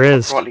 There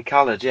is brightly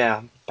coloured.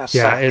 Yeah, I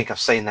think I've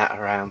seen that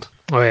around.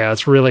 Oh yeah,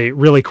 it's really,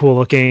 really cool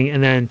looking.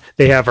 And then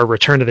they have a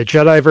Return of the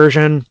Jedi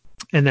version,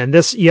 and then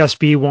this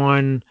ESB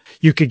one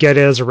you could get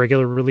it as a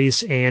regular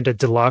release and a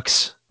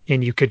deluxe,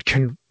 and you could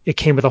it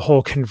came with a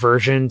whole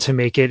conversion to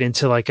make it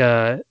into like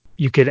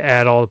you could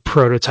add all the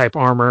prototype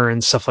armor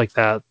and stuff like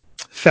that.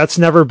 Fett's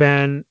never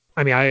been,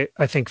 I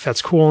think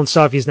Fett's cool and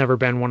stuff. He's never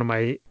been one of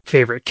my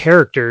favorite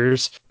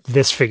characters.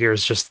 This figure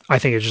is I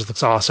think it just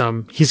looks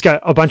awesome. He's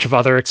got a bunch of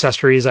other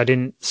accessories I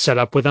didn't set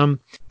up with him,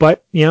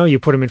 but you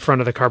put him in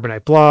front of the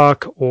Carbonite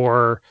block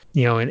or,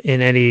 in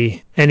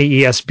any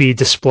ESB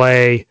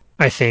display,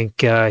 I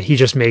think he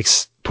just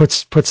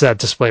puts that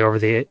display over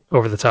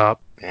the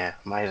top. Yeah,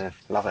 amazing.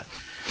 Love it.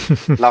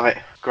 Love it.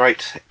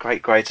 Great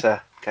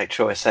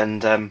choice.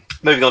 And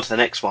moving on to the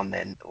next one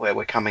then, where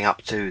we're coming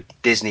up to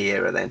Disney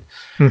era then.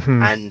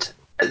 Mm-hmm. And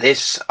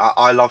this,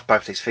 I love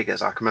both these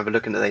figures. I can remember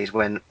looking at these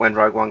when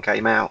Rogue One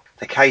came out.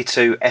 The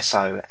K2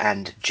 SO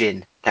and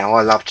Jyn. Now,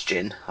 I loved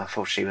Jyn. I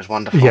thought she was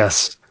wonderful.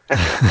 Yes.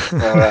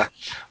 For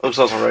all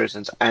sorts of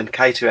reasons. And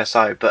K2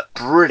 SO, but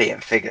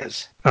brilliant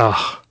figures.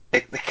 Oh.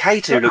 The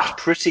K2 looks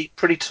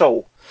pretty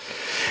tall.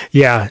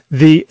 Yeah.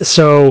 The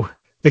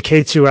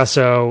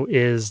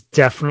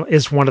K2SO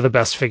is one of the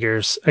best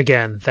figures,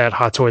 again, that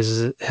Hot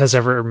Toys has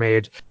ever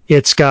made.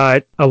 It's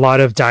got a lot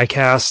of die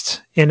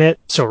cast in it,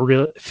 so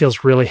it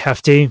feels really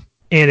hefty,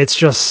 and it's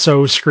just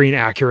so screen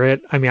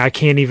accurate. I mean, I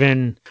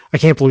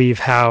can't believe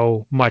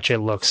how much it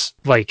looks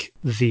like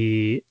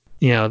the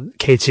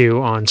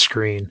K2 on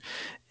screen.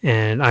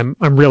 And I'm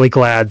really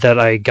glad that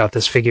I got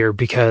this figure,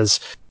 because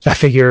that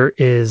figure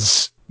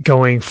is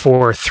going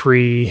for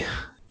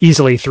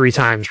easily 3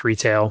 times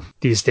retail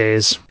these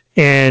days.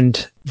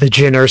 And the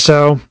Jyn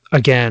Erso,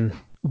 again,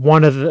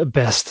 one of the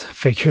best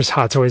figures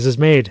Hot Toys has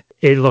made.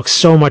 It looks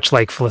so much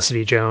like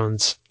Felicity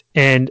Jones.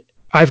 And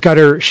I've got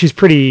her, she's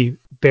pretty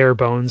bare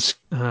bones,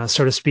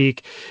 so to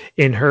speak,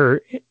 in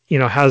her,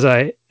 as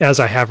I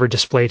have her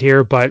displayed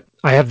here, but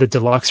I have the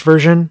deluxe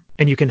version,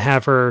 and you can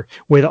have her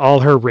with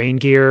all her rain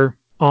gear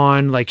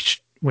on, like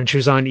when she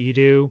was on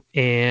Edu,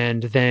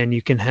 and then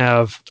you can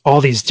have all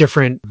these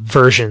different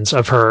versions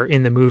of her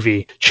in the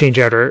movie, change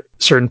out her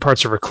certain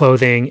parts of her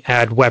clothing,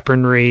 add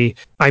weaponry.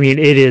 I mean,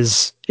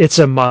 it's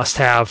a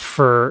must-have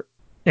for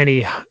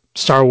any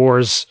Star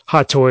Wars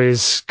Hot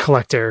Toys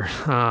collector.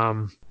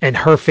 And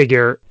her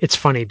figure, it's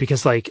funny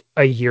because like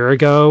a year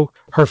ago,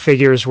 her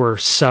figures were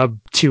sub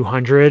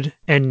 200,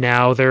 and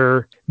now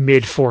they're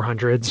mid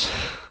 400s.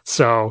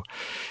 So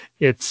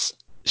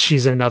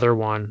she's another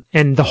one.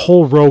 And the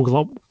whole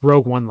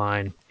Rogue One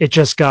line,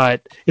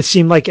 it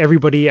seemed like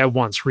everybody at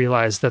once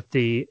realized that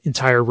the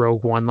entire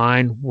Rogue One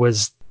line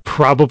was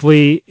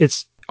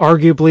it's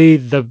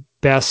arguably the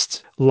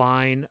best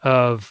line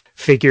of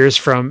figures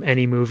from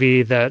any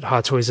movie that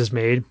Hot Toys has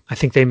made. I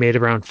think they made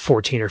around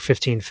 14 or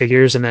 15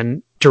 figures, and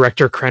then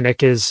director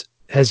Krennic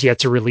has yet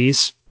to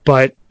release,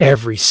 but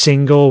every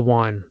single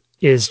one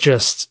is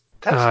just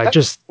quite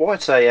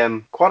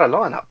a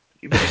lineup.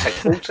 You would say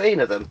 14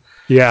 of them.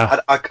 Yeah.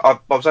 I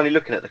was only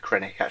looking at the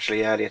Krennic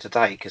actually earlier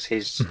today, because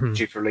he's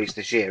due for release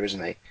this year,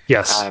 isn't he?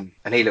 Yes.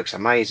 And he looks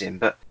amazing.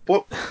 But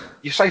what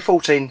you say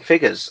 14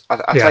 figures?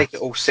 I take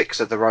it all 6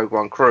 of the Rogue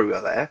One crew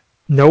are there.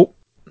 Nope.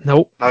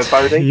 No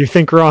Bodhi? You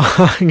think wrong.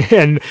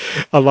 And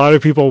a lot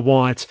of people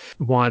want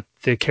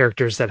the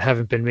characters that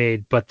haven't been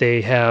made, but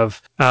they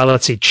have,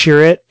 let's see,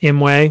 Chirrut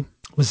Imwe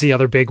was the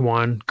other big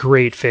one.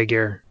 Great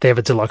figure. They have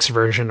a deluxe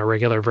version, a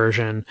regular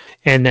version.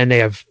 And then they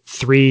have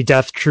 3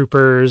 Death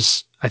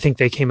Troopers. I think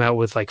they came out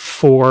with like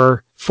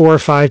 4 or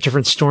 5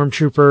 different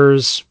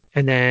Stormtroopers.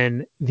 And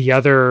then the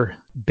other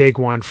big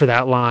one for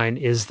that line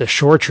is the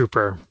Shore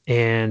Trooper.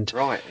 And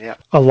right, yeah.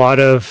 A lot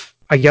of,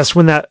 I guess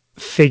when that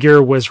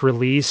figure was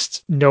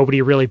released,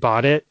 nobody really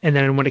bought it, and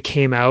then when it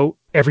came out,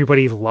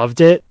 everybody loved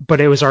it,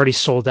 but it was already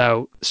sold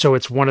out. So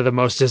it's one of the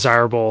most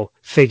desirable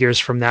figures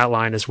from that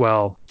line as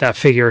well. That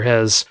figure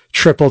has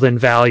tripled in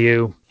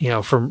value,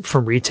 from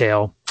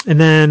retail. And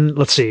then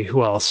let's see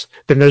who else.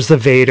 Then there's the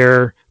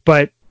Vader,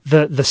 but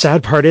the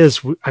sad part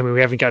is, we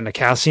haven't gotten a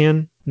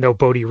Cassian, no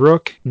Bodhi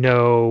Rook,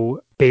 no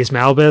Baze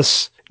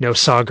Malbus, no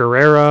Saw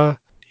Gerrera.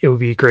 It would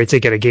be great to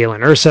get a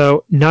Galen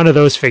Erso. None of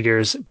those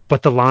figures,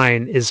 but the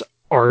line is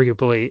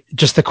arguably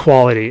just the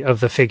quality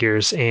of the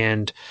figures.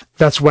 And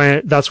that's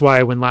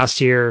why when last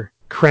year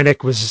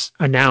Krennic was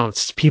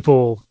announced,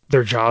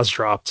 their jaws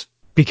dropped,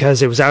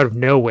 because it was out of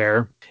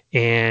nowhere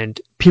and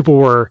people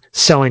were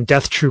selling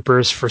Death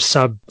Troopers for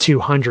sub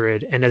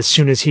 200. And as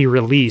soon as he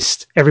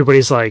released,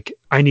 everybody's like,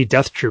 I need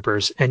Death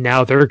Troopers. And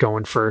now they're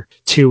going for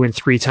 2 and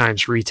 3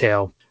 times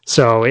retail.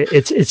 So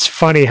it's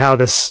funny how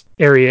this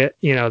area,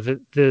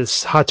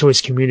 this Hot Toys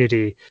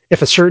community,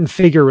 if a certain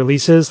figure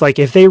releases, like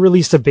if they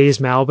released a Baze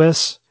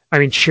Malbus,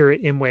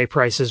 Chirrut Imwe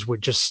prices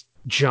would just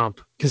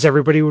jump because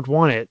everybody would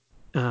want it.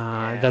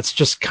 That's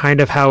just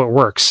kind of how it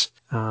works.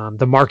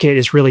 The market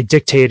is really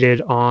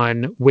dictated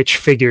on which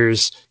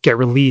figures get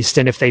released,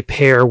 and if they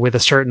pair with a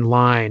certain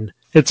line,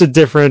 it's a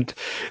different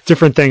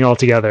thing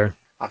altogether.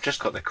 I've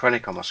just got the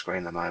Krennic on my screen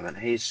at the moment.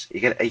 Are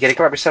you going to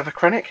grab yourself a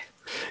Krennic?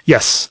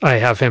 Yes, I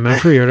have him in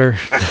pre-order.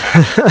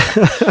 That's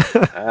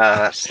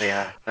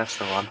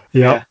the one. Yep.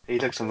 Yeah, he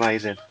looks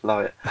amazing.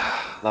 Love it.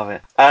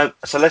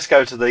 So let's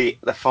go to the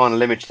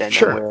final image then.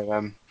 Sure.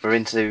 And we're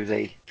into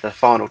the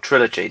final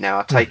trilogy now.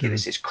 I take it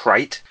this is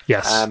Crate.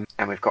 Yes.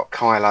 And we've got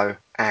Kylo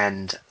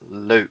and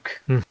Luke.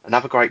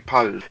 Another great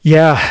pose.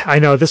 Yeah, I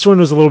know. This one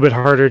was a little bit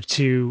harder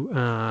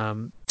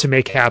to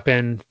make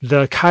happen.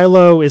 The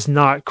Kylo is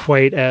not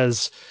quite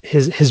as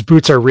his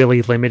boots are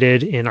really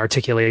limited in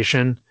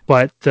articulation,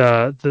 but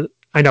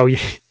I know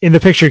in the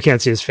picture you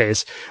can't see his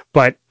face,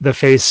 but the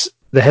face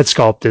the head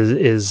sculpt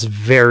is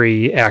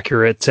very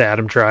accurate to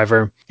Adam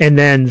Driver. And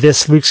then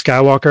this Luke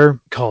Skywalker,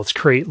 called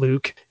Crate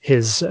Luke,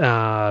 his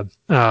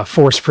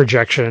force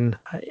projection,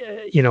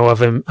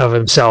 of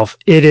himself.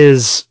 It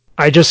is.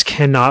 I just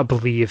cannot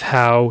believe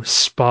how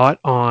spot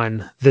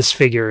on this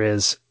figure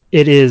is.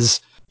 It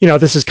is.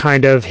 This is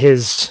kind of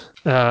his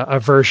a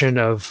version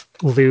of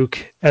Luke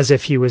as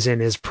if he was in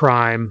his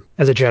prime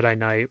as a Jedi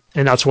Knight,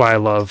 and that's why I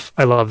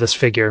love this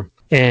figure.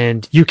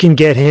 And you can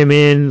get him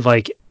in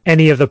like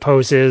any of the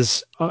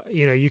poses.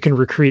 You can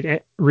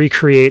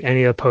recreate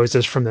any of the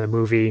poses from the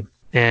movie.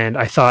 And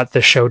I thought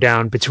the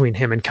showdown between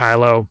him and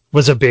Kylo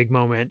was a big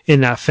moment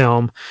in that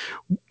film,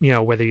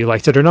 whether you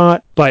liked it or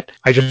not. But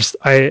I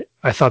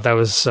thought that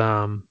was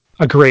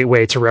a great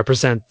way to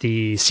represent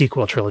the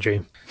sequel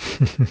trilogy.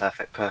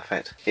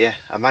 Perfect. Yeah,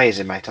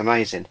 amazing, mate,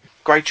 amazing.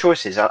 Great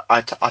choices.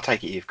 I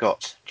take it you've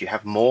got. Do you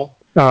have more?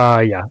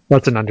 Yeah,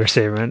 that's an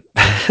understatement.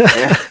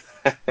 Yeah.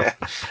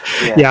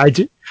 Yeah,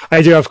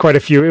 I do have quite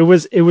a few. It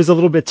was a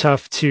little bit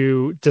tough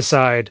to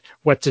decide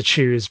what to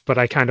choose, but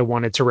I kind of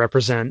wanted to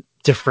represent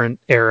different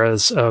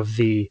eras of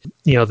the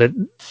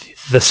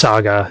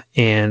saga,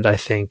 and I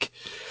think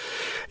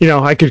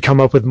I could come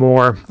up with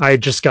more. I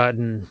had just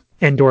gotten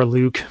Endor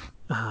Luke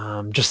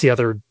just the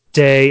other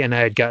day, and I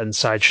had gotten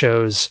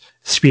Sideshow's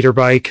speeder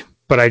bike,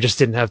 but I just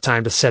didn't have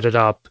time to set it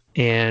up.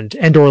 And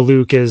Endor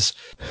Luke is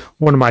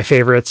one of my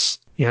favorites,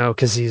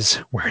 because he's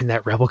wearing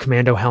that Rebel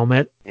Commando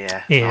helmet.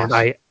 Yeah. And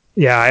awesome.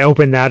 I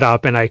opened that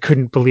up and I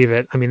couldn't believe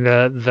it. I mean,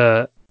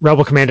 the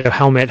Rebel Commando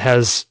helmet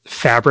has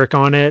fabric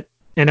on it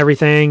and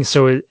everything,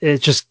 so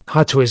it just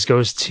Hot Toys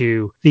goes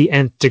to the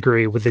nth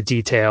degree with the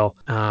detail.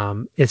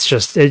 It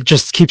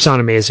just keeps on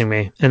amazing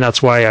me, and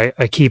that's why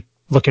I keep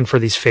looking for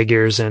these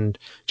figures and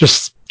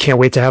just can't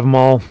wait to have them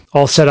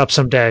all set up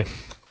someday.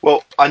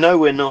 Well, I know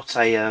we're not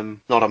a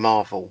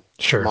Marvel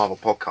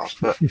podcast,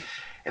 but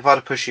if I'd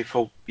have pushed you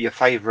for your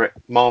favourite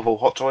Marvel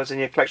Hot Toys in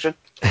your collection,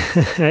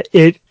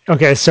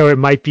 so it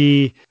might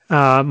be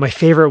my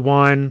favorite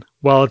one.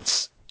 Well,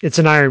 it's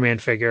an Iron Man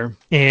figure,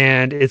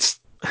 and it's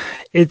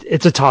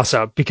a toss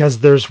up because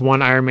there's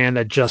one Iron Man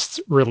that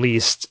just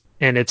released,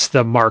 and it's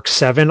the Mark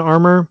 7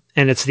 armor,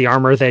 and it's the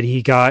armor that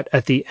he got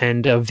at the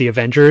end of the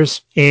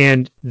Avengers.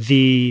 And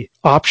the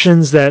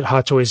options that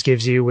Hot Toys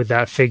gives you with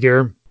that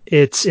figure,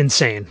 it's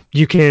insane.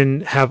 You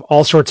can have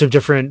all sorts of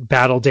different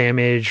battle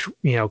damage,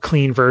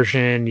 clean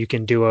version. You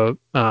can do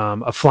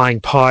a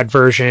flying pod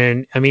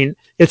version. I mean,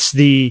 it's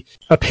the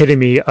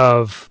epitome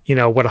of,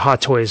 what a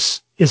Hot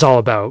Toys is all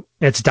about.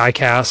 It's die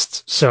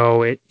cast,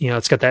 so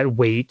it's got that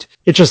weight.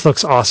 It just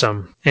looks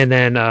awesome. And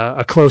then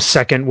a close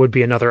second would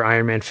be another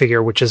Iron Man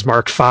figure, which is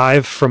Mark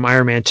 5 from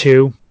Iron Man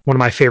 2. One of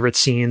my favorite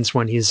scenes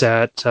when he's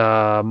at,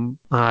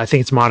 I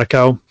think it's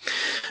Monaco.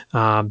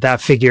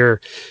 That figure,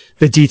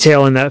 the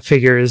detail in that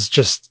figure is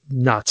just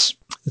nuts.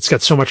 It's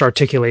got so much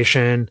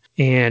articulation.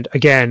 And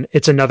again,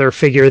 it's another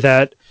figure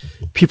that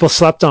people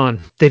slept on.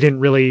 They're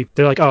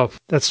like, oh,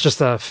 that's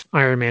just a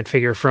Iron Man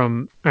figure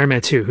from Iron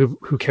Man 2.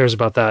 Who cares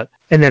about that?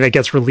 And then it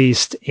gets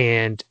released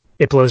and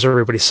it blows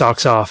everybody's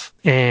socks off.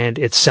 And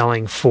it's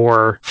selling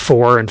for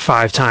 4 and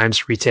 5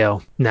 times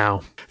retail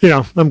now.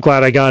 I'm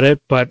glad I got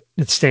it, but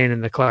it's staying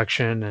in the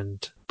collection.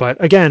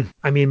 But again,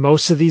 I mean,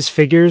 most of these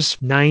figures,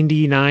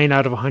 99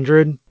 out of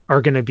 100,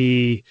 are going to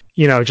be,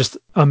 just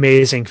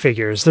amazing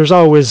figures. There's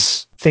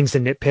always things to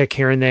nitpick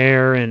here and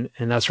there and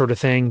that sort of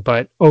thing.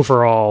 But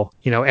overall,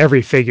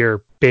 every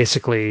figure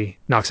basically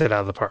knocks it out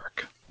of the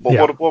park. Well,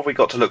 yeah. What have we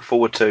got to look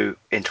forward to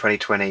in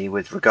 2020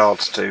 with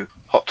regards to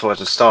Hot Toys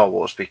and Star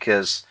Wars?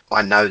 Because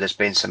I know there's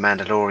been some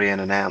Mandalorian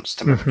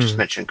announced. And we've just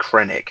mentioned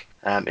Krennic.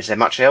 Is there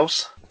much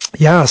else?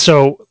 Yeah,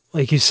 so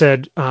like you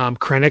said,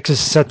 Krennic is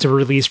set to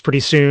release pretty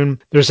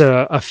soon. There's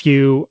a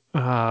few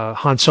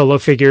Han Solo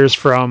figures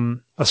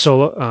from a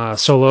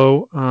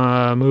solo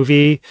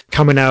movie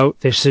coming out.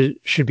 They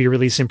should be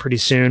releasing pretty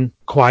soon.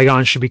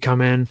 Qui-Gon should be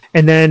coming.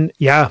 And then,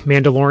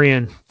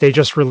 Mandalorian. They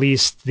just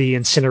released the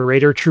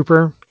Incinerator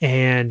Trooper,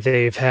 and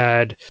they've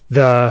had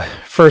the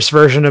first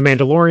version of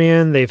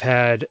Mandalorian. They've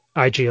had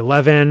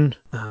IG-11,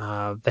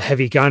 the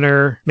Heavy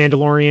Gunner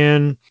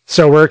Mandalorian.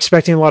 So we're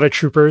expecting a lot of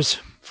troopers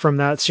from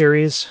that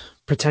series.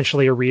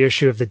 Potentially a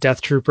reissue of the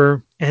Death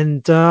Trooper.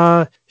 And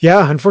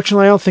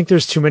unfortunately, I don't think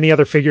there's too many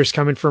other figures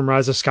coming from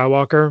Rise of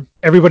Skywalker.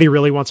 Everybody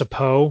really wants a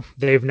Poe.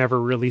 They've never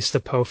released a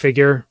Poe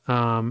figure.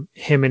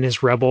 Him in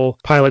his Rebel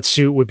pilot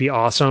suit would be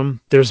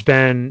awesome. There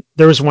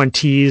was one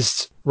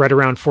teased right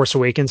around Force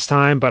Awakens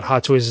time, but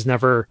Hot Toys has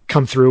never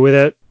come through with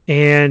it.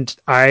 And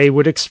I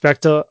would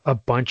expect a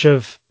bunch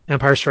of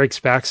Empire Strikes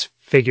Back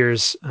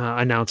figures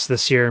announced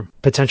this year.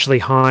 Potentially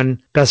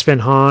Han, Bespin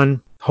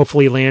Han,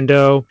 hopefully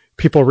Lando.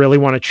 People really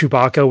want a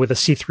Chewbacca with a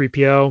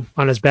C-3PO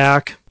on his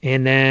back.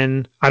 And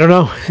then, I don't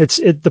know,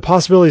 the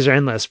possibilities are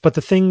endless. But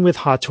the thing with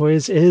Hot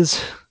Toys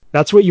is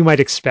that's what you might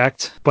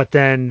expect, but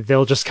then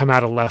they'll just come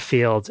out of left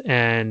field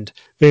and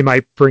they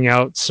might bring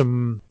out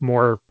some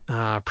more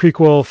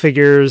prequel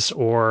figures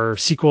or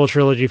sequel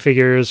trilogy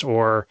figures.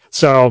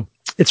 So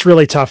it's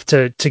really tough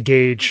to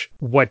gauge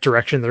what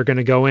direction they're going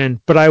to go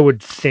in. But I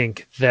would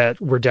think that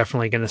we're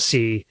definitely going to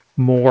see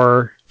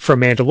more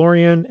from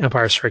Mandalorian,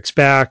 Empire Strikes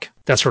Back,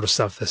 that sort of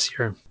stuff this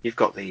year. You've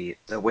got the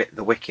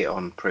Wicket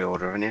on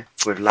pre-order, haven't you?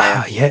 With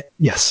Leia. Yeah,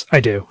 yes, I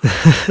do.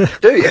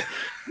 Do you?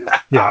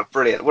 Yeah.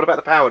 Brilliant. What about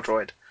the Power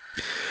Droid?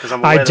 Because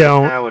I'm I aware there's a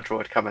don't. Power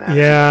Droid coming out.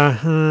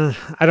 Yeah,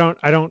 I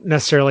don't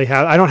necessarily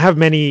have. I don't have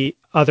many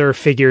other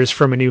figures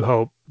from A New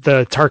Hope.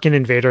 The Tarkin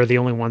and Vader are the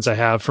only ones I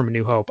have from A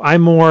New Hope.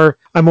 I'm more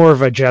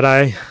of a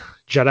Jedi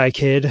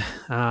kid.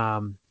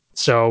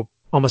 So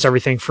almost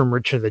everything from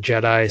Return of the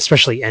Jedi,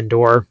 especially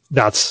Endor,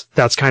 that's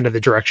kind of the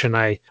direction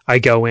I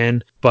go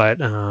in.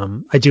 But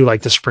I do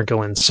like to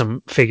sprinkle in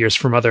some figures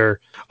from other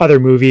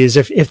movies.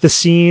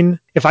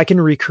 If I can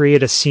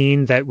recreate a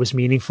scene that was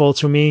meaningful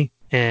to me,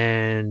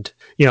 and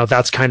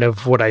that's kind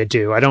of what I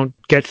do. I don't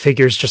get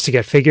figures just to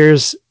get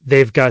figures.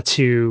 They've got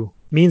to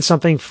mean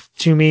something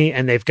to me,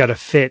 and they've got to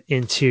fit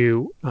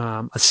into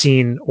a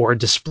scene or a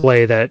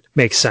display that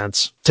makes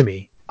sense to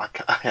me. I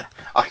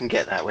can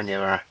get that when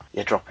you're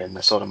dropping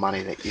the sort of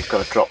money that you've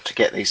got to drop to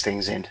get these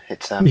things in.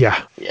 It's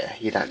yeah,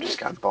 you don't just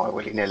go and buy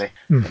willy nilly.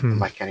 Mm-hmm. It doesn't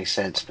make any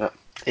sense. But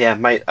yeah,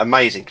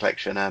 amazing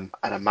collection, an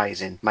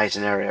amazing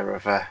area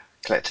of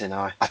collecting.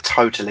 I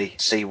totally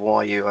see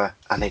why you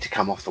I need to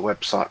come off the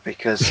website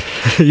because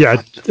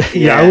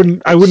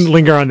I wouldn't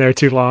linger on there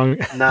too long.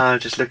 No,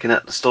 just looking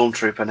at the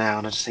Stormtrooper now,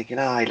 and I'm just thinking,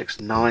 he looks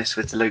nice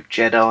with the Luke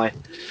Jedi.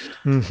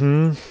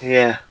 Mm-hmm.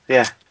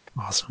 Yeah.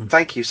 Awesome.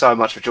 Thank you so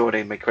much for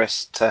joining me,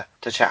 Chris, to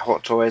chat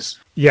Hot Toys.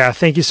 Yeah,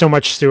 thank you so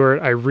much,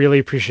 Stuart. I really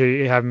appreciate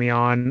you having me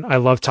on. I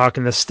love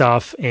talking this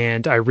stuff,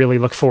 and I really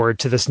look forward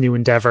to this new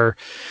endeavor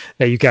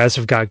that you guys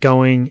have got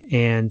going.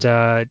 And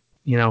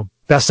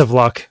best of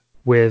luck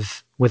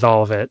with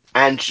all of it.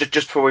 And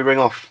just before we ring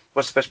off,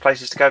 what's the best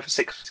places to go for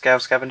 6 Scale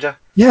Scavenger?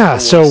 Yeah,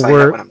 so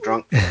we're. When I'm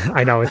drunk.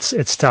 I know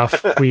it's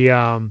tough. We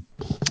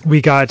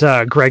got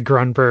Greg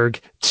Grunberg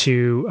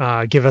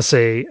to give us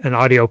an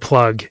audio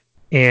plug,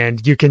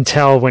 and you can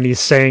tell when he's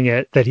saying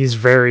it that he's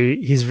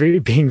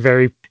being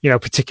very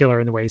particular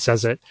in the way he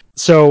says it.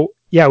 So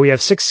yeah, we have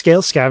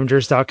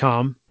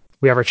 6scalescavengers.com.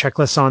 We have our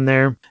checklists on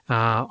there,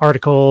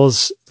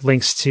 articles,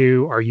 links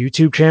to our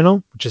YouTube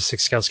channel, which is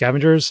 6 Scale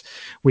Scavengers.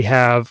 We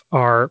have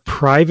our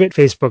private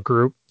Facebook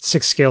group,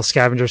 6 Scale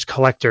Scavengers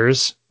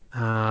Collectors.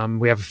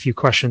 We have a few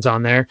questions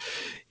on there.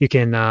 You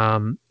can,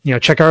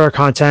 check out our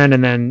content,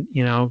 and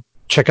then,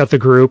 check out the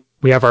group.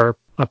 We have a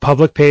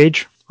public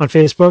page on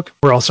Facebook.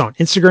 We're also on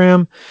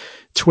Instagram,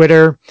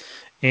 Twitter,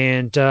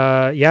 and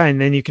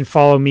and then you can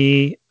follow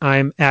me.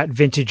 I'm at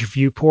Vintage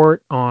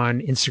Viewport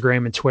on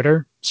Instagram and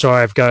Twitter. So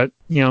I've got,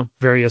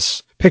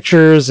 various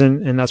pictures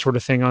and that sort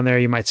of thing on there.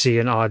 You might see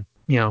an odd,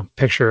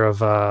 picture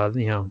of,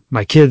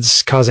 my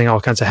kids causing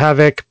all kinds of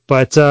havoc.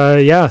 But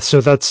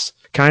so that's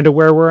kind of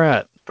where we're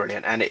at.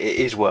 Brilliant. And it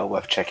is well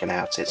worth checking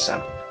out. It's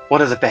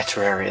one of the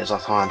better areas I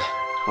find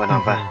when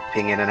I'm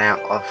ping in and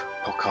out of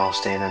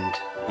podcasting and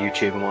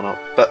YouTube and whatnot.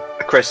 But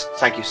Chris,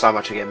 thank you so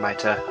much again,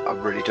 mate. I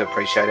really do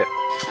appreciate it.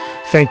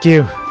 Thank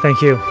you.